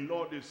what the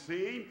Lord is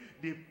saying.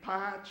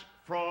 Depart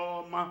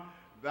from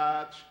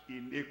that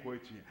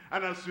iniquity.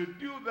 And as you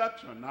do that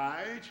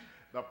tonight,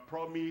 the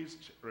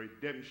promised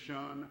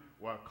redemption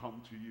will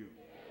come to you.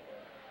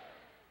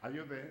 Are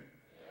you there?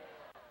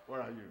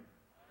 Where are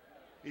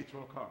you? It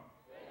will come.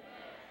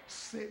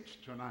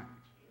 Saved tonight.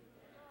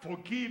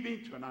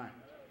 Forgiving tonight.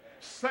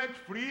 Set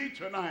free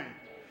tonight.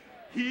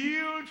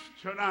 Healed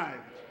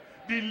tonight.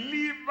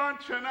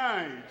 Delivered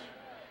tonight.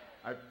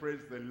 I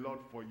praise the Lord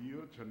for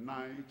you.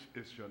 Tonight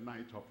is your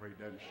night of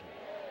redemption.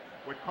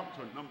 We come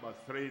to number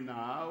 3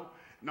 now.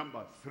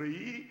 Number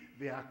 3,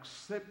 the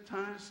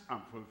acceptance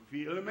and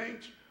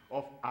fulfillment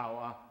of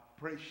our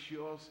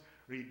precious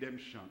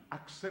redemption.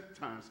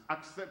 Acceptance.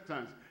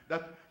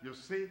 That you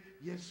say,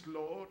 yes,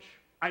 Lord,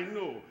 I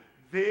know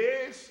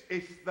this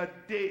is the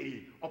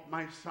day of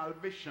my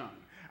salvation.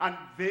 And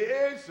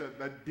this is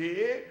the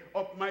day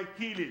of my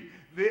healing.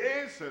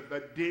 This is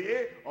the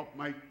day of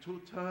my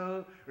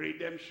total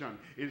redemption.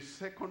 In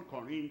 2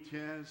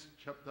 Corinthians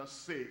chapter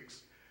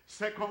 6.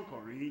 2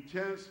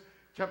 Corinthians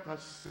chapter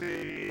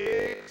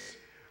 6,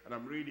 and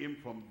I'm reading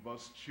from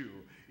verse 2.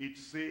 It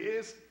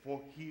says, for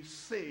he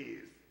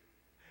says,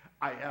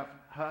 I have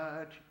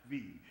heard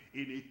thee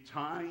in a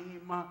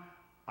time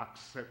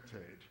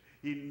accepted.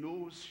 He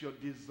knows your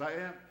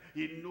desire.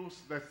 He knows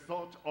the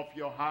thought of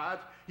your heart.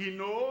 He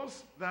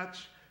knows that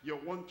you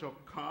want to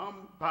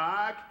come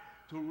back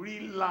to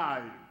real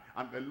life.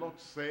 And the Lord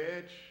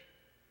said,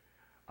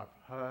 I've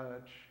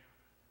heard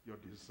your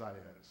desires.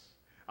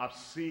 I've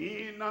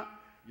seen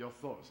your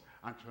thoughts.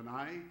 And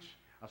tonight,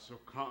 as you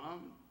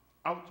come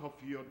out of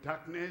your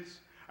darkness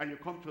and you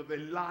come to the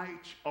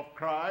light of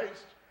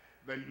Christ,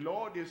 the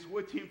Lord is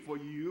waiting for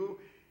you.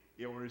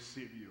 He will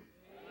receive you.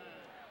 Amen.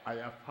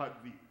 I have heard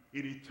thee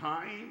in a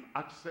time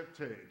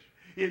accepted.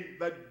 In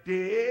the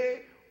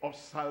day of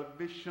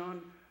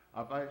salvation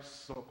have I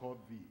succored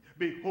thee.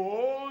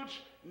 Behold,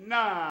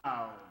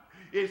 now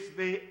is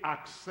the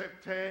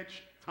accepted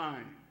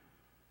time.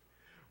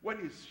 When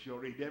is your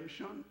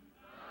redemption?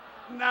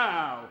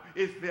 Now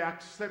is the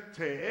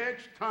accepted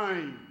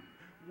time.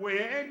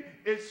 When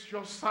is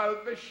your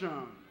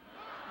salvation?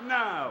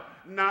 Now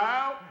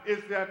is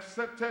the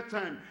accepted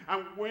time.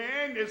 And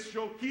when is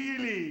your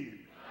healing?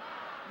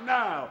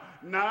 Now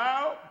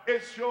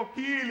is your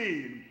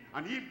healing.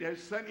 And if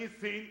there's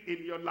anything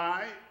in your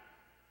life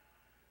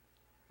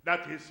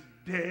that is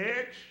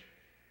dead,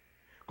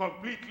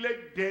 completely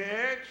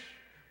dead,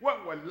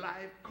 when will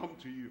life come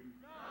to you?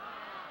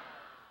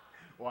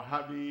 Or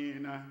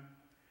having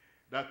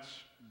that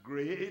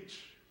great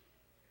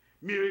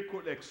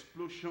miracle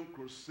explosion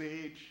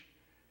crusade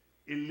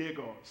in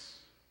Lagos.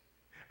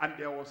 And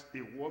there was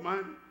a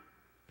woman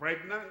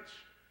pregnant,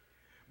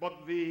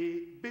 but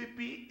the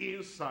baby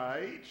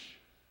inside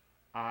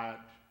had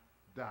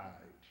died.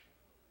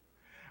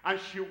 And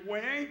she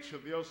went to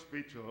the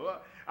hospital,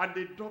 and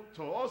the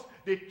doctors,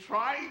 they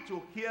tried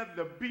to hear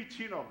the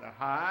beating of the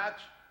heart,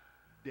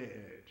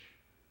 dead.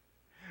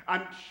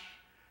 And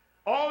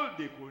all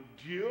they could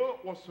do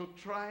was to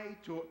try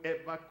to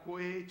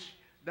evacuate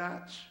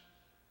that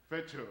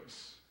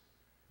fetus,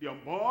 the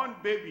unborn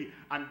baby.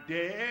 And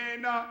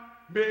then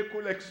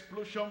miracle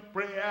explosion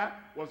prayer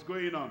was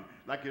going on,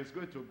 like it's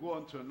going to go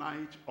on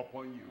tonight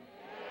upon you.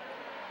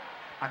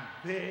 And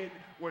then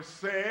we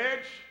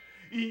said,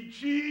 in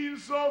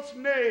Jesus'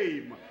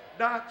 name,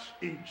 that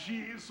in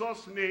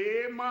Jesus'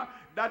 name,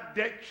 that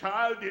dead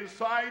child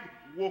inside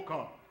woke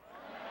up.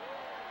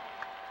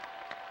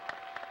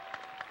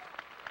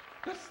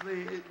 That's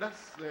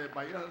the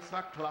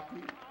Bayelsa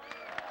clapping.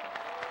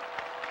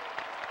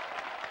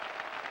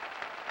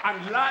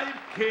 And life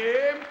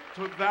came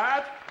to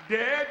that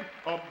dead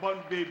unborn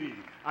baby.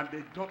 And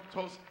the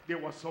doctors, they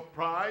were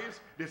surprised.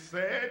 They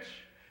said,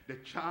 the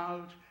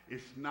child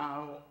is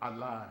now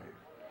alive.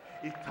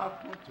 It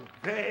happened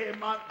to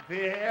them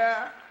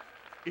there.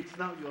 It's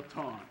now your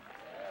turn.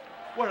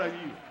 Where are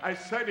you? I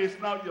said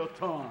it's now your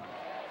turn.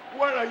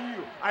 Where are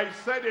you? I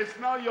said it's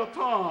now your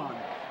turn.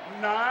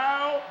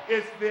 Now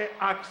is the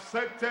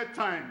accepted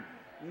time.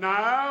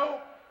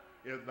 Now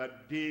is the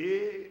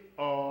day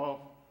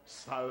of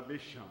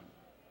salvation.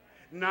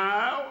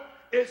 Now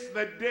is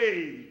the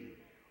day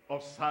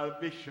of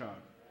salvation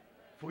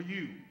for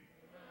you.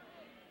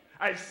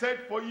 I said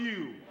for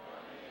you.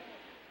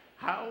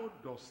 How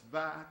does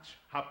that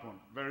happen?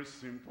 Very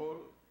simple.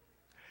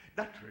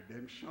 That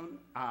redemption,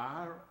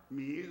 R,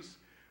 means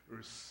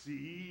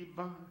receive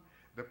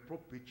the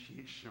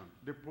propitiation.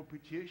 The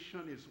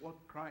propitiation is what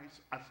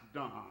Christ has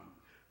done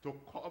to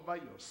cover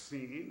your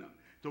sin,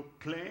 to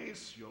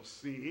cleanse your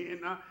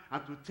sin,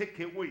 and to take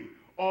away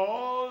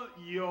all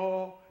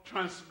your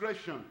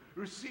transgression.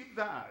 Receive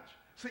that.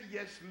 Say,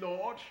 yes,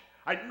 Lord,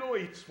 I know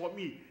it's for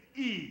me.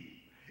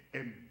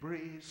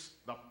 Embrace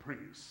the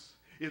Prince.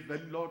 Is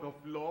the Lord of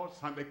Lords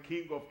and the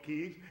King of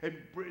Kings.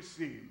 Embrace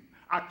him,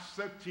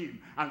 accept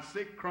him, and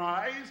say,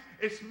 Christ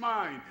is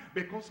mine.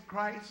 Because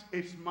Christ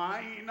is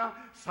mine,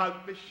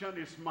 salvation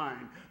is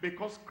mine.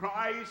 Because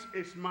Christ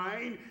is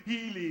mine,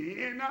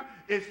 healing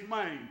is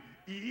mine.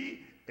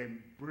 E,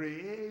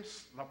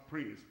 embrace the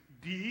Prince.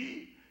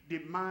 D,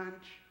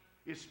 demand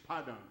his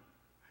pardon.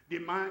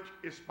 Demand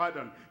his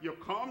pardon. You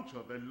come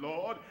to the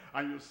Lord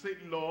and you say,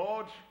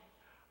 Lord,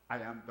 I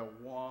am the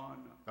one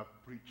the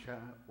preacher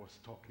was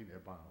talking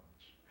about.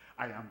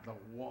 I am the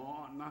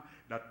one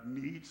that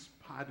needs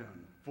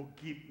pardon,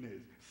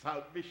 forgiveness,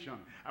 salvation.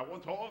 I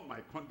want all my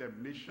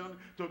condemnation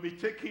to be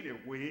taken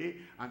away,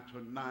 and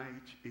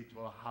tonight it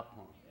will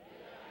happen.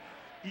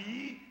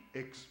 E,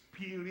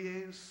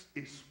 experience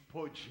is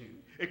purging.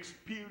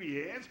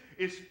 Experience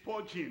is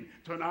purging.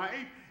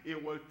 Tonight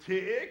it will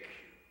take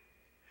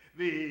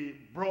the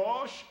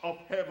brush of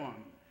heaven.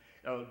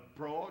 It'll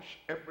brush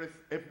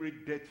every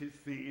dirty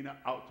thing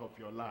out of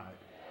your life.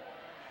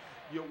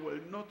 You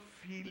will not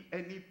feel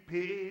any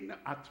pain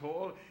at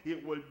all.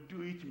 It will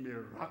do it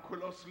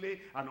miraculously.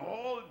 And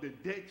all the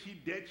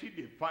dirty,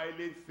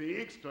 defiling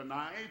things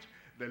tonight,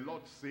 the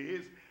Lord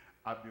says,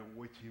 I've been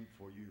waiting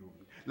for you.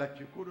 Like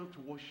you couldn't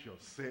wash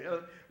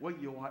yourself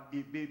when you were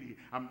a baby.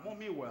 And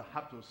mommy will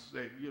have to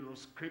say,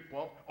 scrape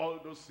up all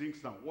those things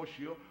and wash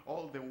you,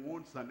 all the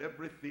wounds and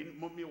everything.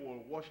 Mommy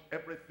will wash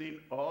everything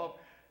up.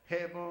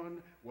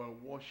 Heaven will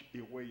wash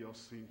away your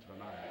sin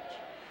tonight.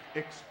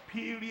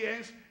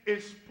 Experience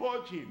is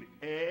purging.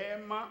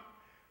 M,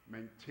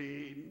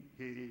 maintain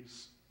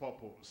his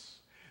purpose.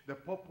 The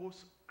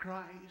purpose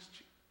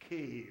Christ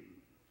came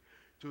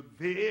to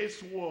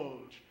this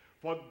world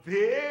for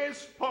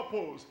this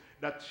purpose,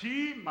 that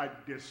he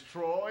might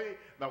destroy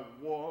the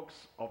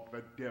works of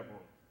the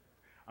devil.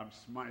 I'm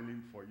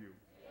smiling for you.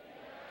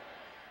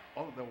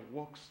 All the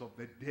works of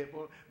the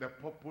devil, the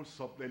purpose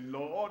of the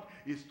Lord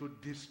is to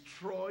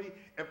destroy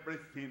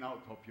everything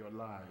out of your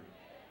life.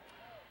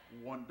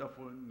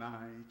 Wonderful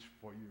night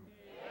for you.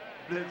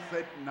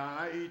 Blessed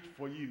night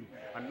for you.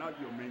 And now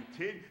you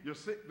maintain, you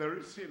say, the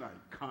reason I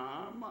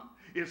come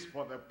is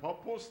for the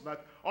purpose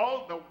that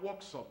all the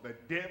works of the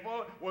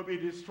devil will be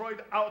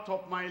destroyed out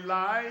of my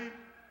life.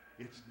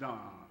 It's done.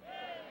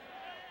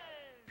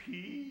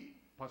 P,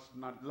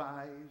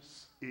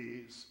 personalize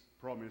his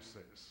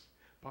promises.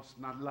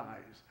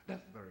 Personalize.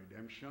 That's the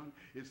redemption.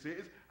 It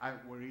says, I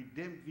will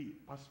redeem thee.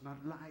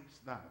 Personalize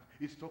that.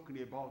 It's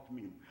talking about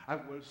me. I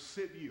will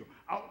save you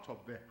out of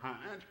the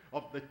hand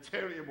of the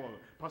terrible.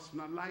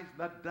 Personalize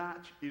that.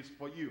 That is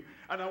for you.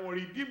 And I will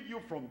redeem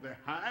you from the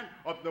hand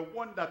of the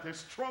one that is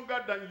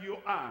stronger than you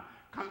are.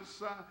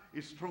 cancer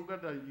is stronger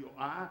than you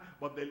are,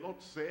 but the Lord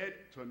said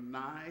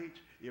tonight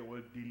he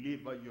will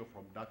deliver you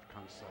from that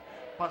cancer.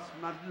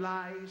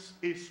 Personalize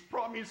his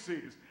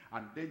promises.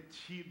 And then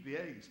chief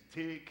there is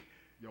take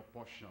your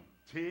portion.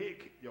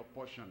 Take your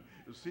portion.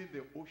 You see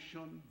the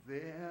ocean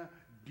there,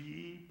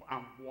 deep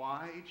and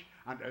wide,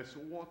 and there's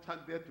water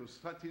there to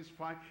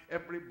satisfy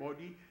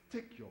everybody.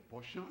 Take your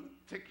portion.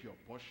 Take your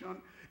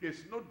portion.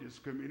 There's no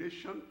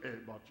discrimination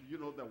about, you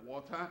know, the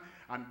water.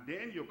 And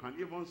then you can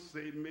even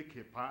say, make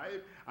a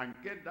pipe and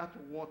get that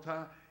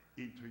water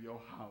into your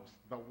house.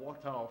 The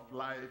water of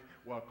life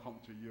will come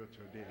to you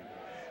today.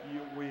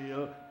 You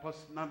will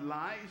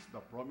personalize the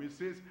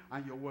promises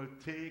and you will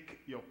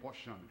take your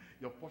portion.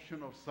 Your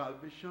portion of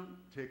salvation,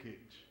 take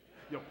it.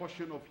 Your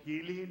portion of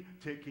healing,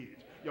 take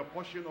it. Your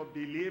portion of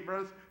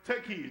deliverance,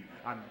 take it.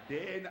 And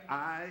then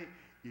I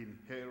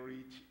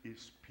inherit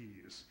his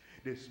peace.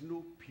 There's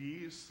no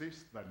peace,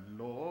 says the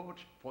Lord,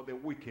 for the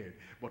wicked.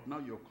 But now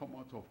you come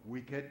out of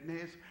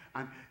wickedness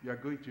and you're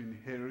going to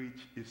inherit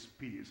his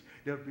peace.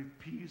 There'll be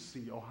peace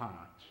in your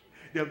heart.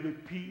 There'll be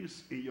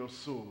peace in your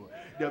soul.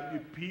 There'll be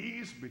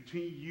peace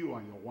between you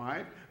and your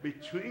wife,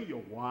 between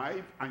your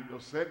wife and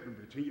yourself, and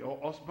between your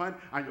husband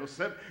and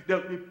yourself.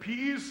 There'll be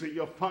peace in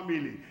your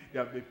family.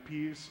 There'll be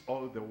peace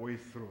all the way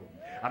through.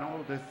 And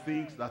all the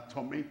things that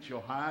torment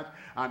your heart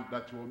and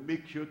that will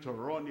make you to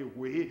run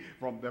away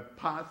from the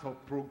path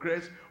of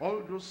progress,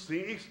 all those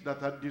things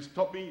that are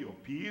disturbing your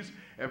peace,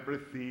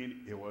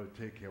 everything he will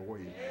take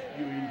away.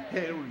 You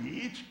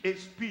inherit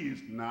his peace.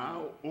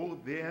 Now, all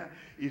there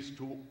is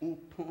to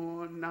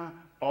open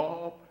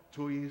up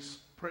to his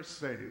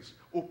presence.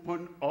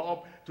 Open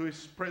up to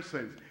his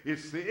presence. He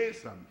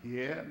says, I'm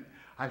here.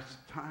 I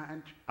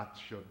stand at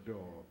your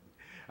door.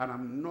 And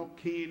I'm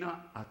knocking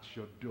at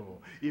your door.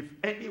 If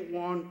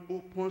anyone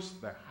opens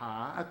the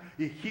heart,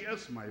 he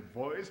hears my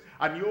voice,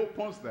 and he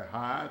opens the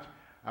heart,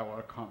 I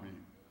will come in.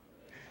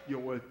 You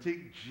will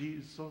take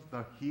Jesus,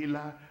 the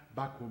healer,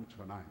 back home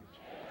tonight.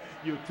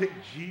 You take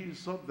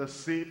Jesus, the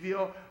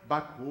Savior,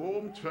 back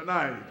home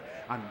tonight.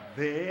 And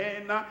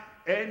then,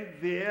 and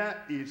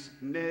there is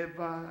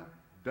never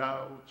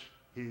doubt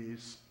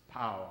his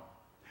power.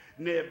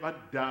 Never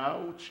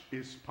doubt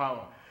his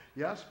power.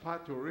 He has power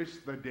to raise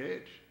the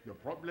dead. Your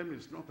problem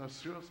is not as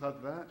serious as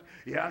that.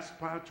 He has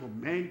power to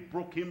mend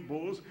broken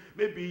bones.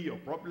 Maybe your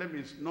problem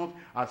is not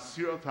as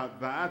serious as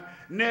that.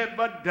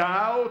 Never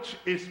doubt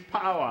his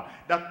power.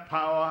 That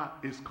power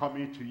is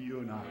coming to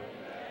you now.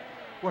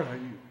 Where are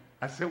you?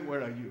 I said,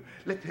 where are you?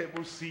 Let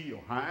heaven see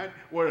your hand.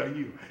 Where are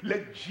you?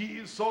 Let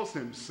Jesus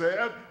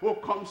himself, who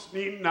comes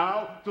in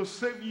now to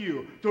save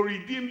you, to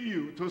redeem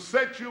you, to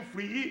set you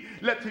free,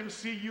 let him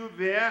see you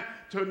there.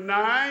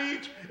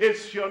 Tonight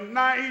is your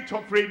night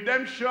of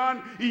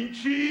redemption in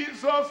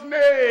Jesus'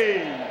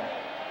 name.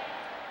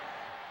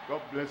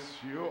 God bless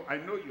you. I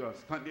know you are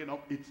standing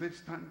up. It says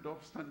stand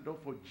up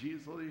for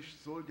Jesus,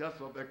 soldiers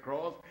of the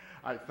cross.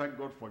 I thank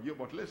God for you.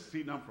 But let's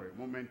sit down for a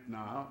moment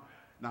now.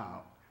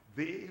 Now,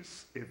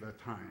 this is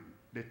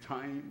the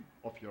time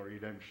of your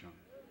redemption,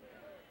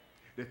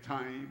 the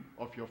time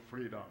of your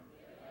freedom,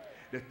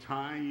 the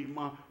time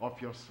of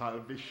your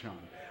salvation,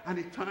 and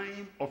the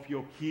time of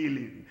your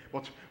healing.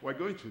 But we're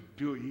going to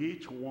do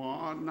each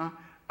one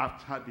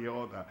after the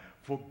other.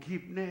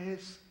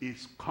 Forgiveness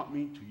is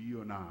coming to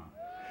you now.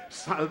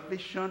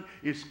 Salvation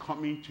is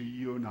coming to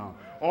you now.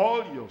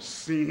 All your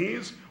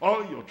sins,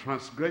 all your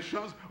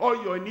transgressions,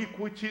 all your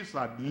iniquities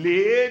are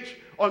laid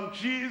on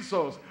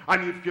Jesus.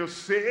 And if you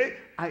say,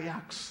 I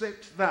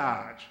accept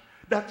that,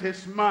 that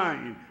is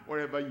mine,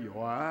 wherever you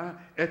are,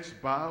 heads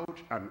bowed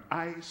and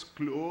eyes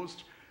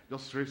closed,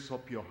 just raise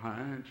up your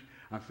hand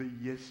and say,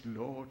 yes,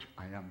 Lord,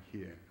 I am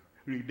here.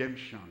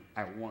 Redemption,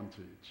 I want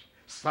it.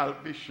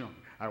 Salvation,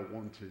 I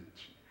want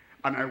it.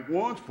 And I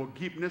want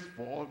forgiveness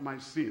for all my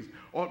sins,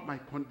 all my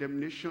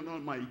condemnation, all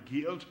my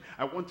guilt.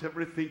 I want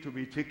everything to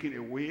be taken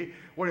away.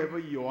 Wherever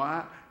you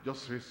are,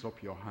 just raise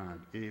up your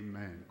hand.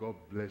 Amen. God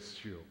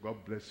bless you. God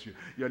bless you.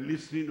 You're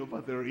listening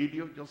over the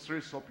radio, just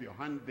raise up your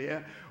hand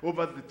there.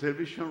 Over the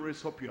television,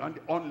 raise up your hand.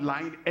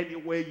 Online,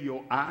 anywhere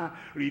you are,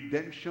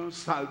 redemption,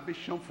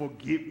 salvation,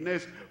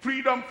 forgiveness,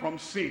 freedom from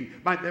sin.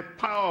 By the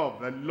power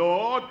of the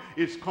Lord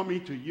is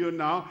coming to you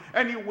now.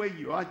 Anywhere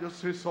you are,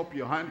 just raise up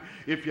your hand.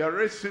 If you're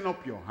raising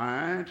up your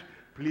hand,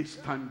 please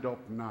stand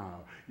up now.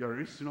 You're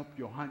raising up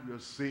your hand. You're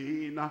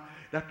saying,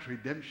 that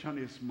redemption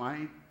is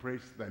mine.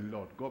 Praise the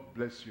Lord. God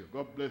bless you.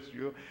 God bless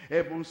you.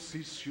 Heaven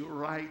sees you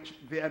right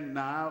there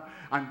now.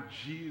 And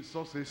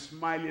Jesus is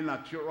smiling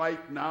at you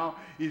right now.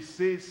 He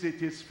says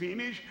it is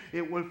finished.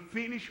 It will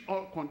finish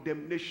all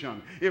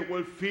condemnation. It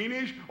will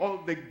finish all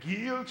the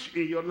guilt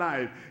in your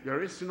life. You're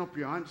raising up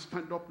your hand.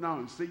 Stand up now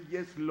and say,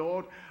 yes,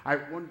 Lord, I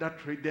want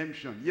that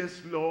redemption. Yes,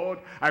 Lord,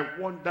 I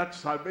want that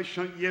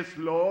salvation. Yes,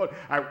 Lord,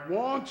 I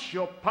want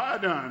your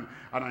pardon.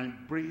 And I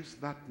embrace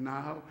that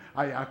now.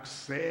 I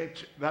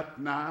accept that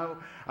now.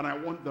 And I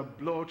want the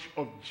blood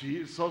of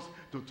Jesus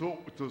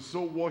to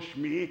so wash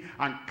me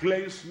and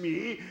cleanse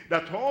me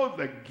that all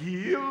the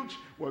guilt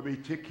will be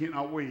taken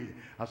away.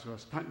 As we're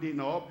standing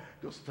up,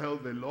 just tell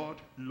the Lord,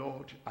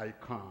 Lord, I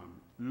come.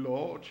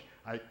 Lord,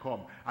 I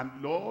come. And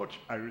Lord,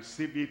 I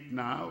receive it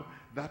now,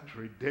 that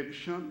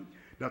redemption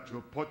that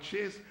you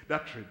purchased,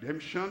 that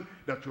redemption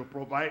that you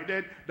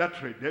provided,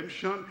 that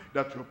redemption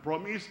that you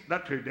promised,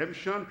 that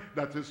redemption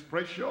that is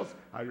precious.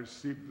 I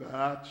receive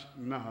that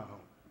now.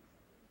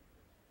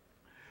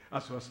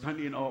 As we're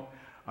standing up,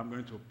 I'm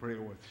going to pray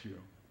with you.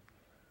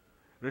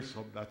 Raise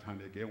up that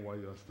hand again while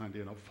you're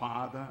standing up.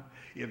 Father,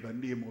 in the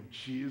name of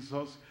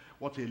Jesus,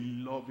 what a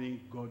loving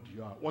God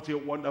you are. What a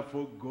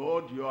wonderful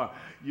God you are.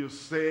 You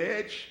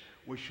said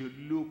we should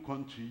look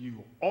unto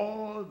you,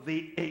 all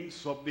the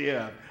ends of the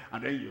earth.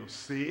 And then you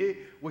say,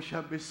 we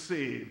shall be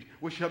saved.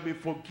 We shall be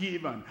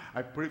forgiven.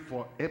 I pray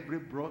for every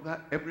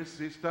brother, every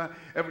sister,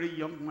 every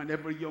young man,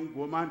 every young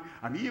woman,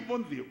 and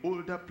even the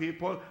older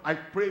people. I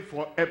pray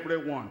for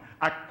everyone.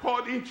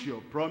 According to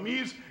your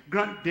promise,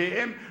 grant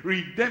them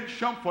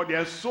redemption for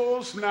their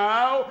souls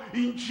now,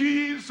 in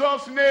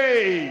Jesus'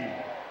 name.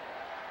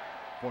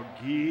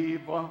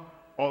 Forgive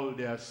all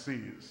their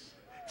sins.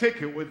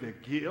 Take away the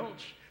guilt.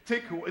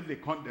 Take away the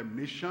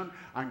condemnation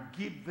and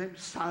give them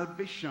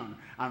salvation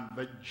and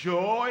the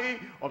joy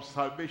of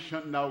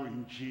salvation now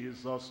in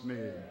Jesus'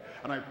 name.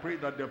 And I pray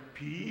that the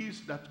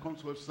peace that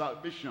comes with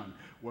salvation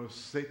will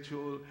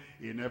settle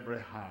in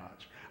every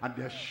heart. And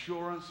the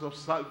assurance of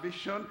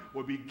salvation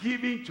will be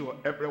given to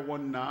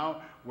everyone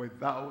now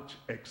without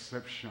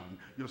exception.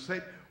 You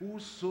said,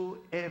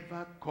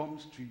 whosoever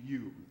comes to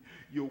you,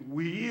 you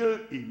will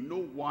in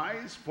no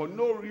wise, for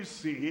no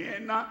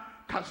reason,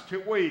 cast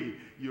away.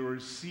 You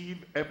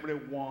receive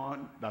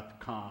everyone that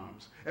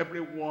comes.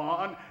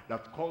 Everyone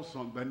that calls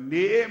on the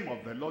name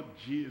of the Lord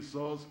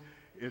Jesus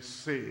is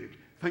saved.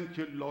 Thank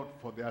you, Lord,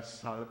 for their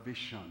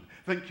salvation.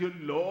 Thank you,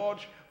 Lord,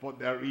 for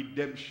their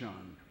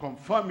redemption.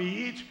 Confirm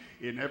it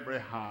in every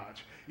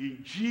heart. In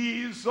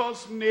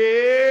Jesus'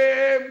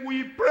 name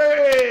we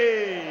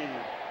pray.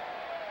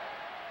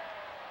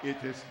 It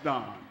is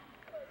done.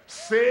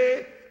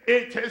 Say,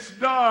 it is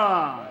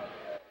done.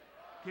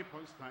 Keep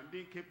on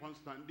standing, keep on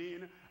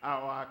standing.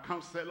 Our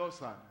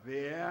counselors are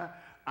there,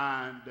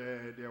 and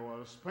they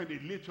will spend a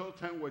little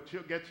time with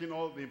you getting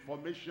all the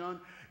information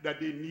that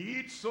they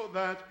need so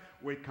that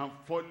we can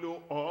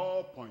follow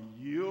up on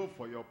you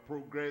for your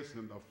progress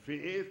in the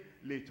faith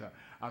later.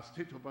 Our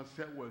state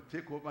overseer will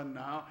take over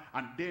now,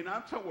 and then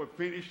after we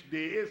finish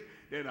this,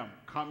 then I'm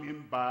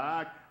coming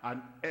back,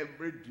 and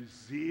every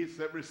disease,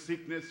 every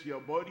sickness in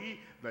your body,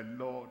 the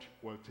Lord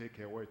will take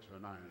away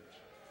tonight.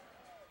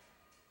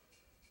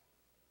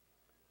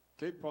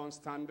 Keep on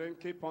standing,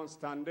 keep on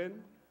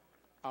standing.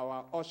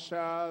 Our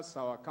ushers,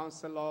 our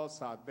counselors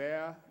are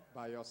there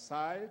by your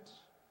side.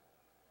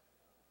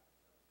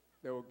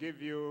 They will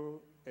give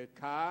you a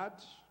card,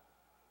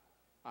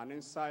 and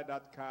inside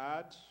that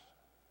card,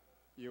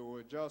 you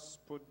will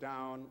just put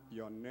down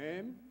your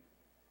name.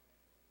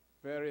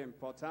 Very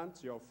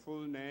important, your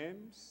full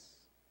names.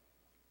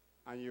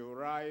 And you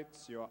write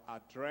your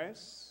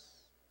address.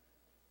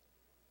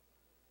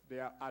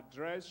 Their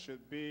address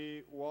should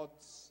be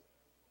what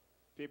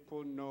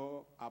people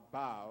know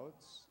about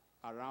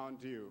around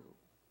you.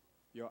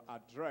 Your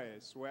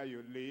address, where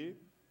you live.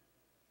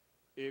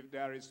 If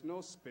there is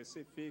no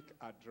specific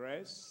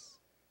address,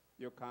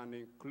 you can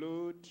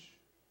include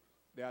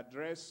the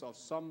address of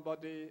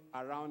somebody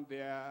around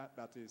there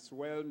that is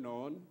well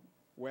known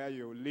where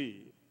you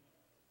live.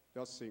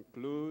 Just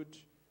include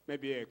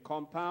maybe a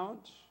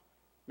compound,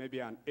 maybe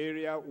an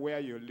area where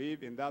you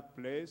live in that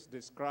place.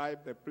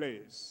 Describe the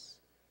place.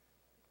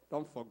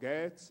 Don't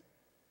forget,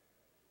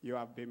 you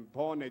have been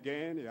born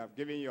again. You have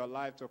given your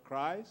life to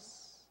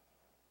Christ.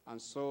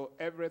 And so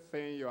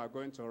everything you are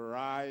going to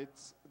write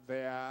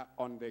there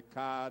on the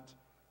card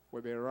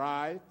will be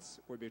right,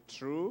 will be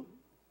true.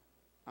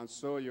 And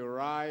so you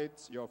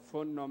write your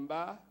phone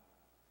number.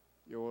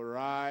 You will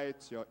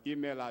write your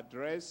email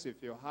address.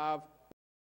 If you have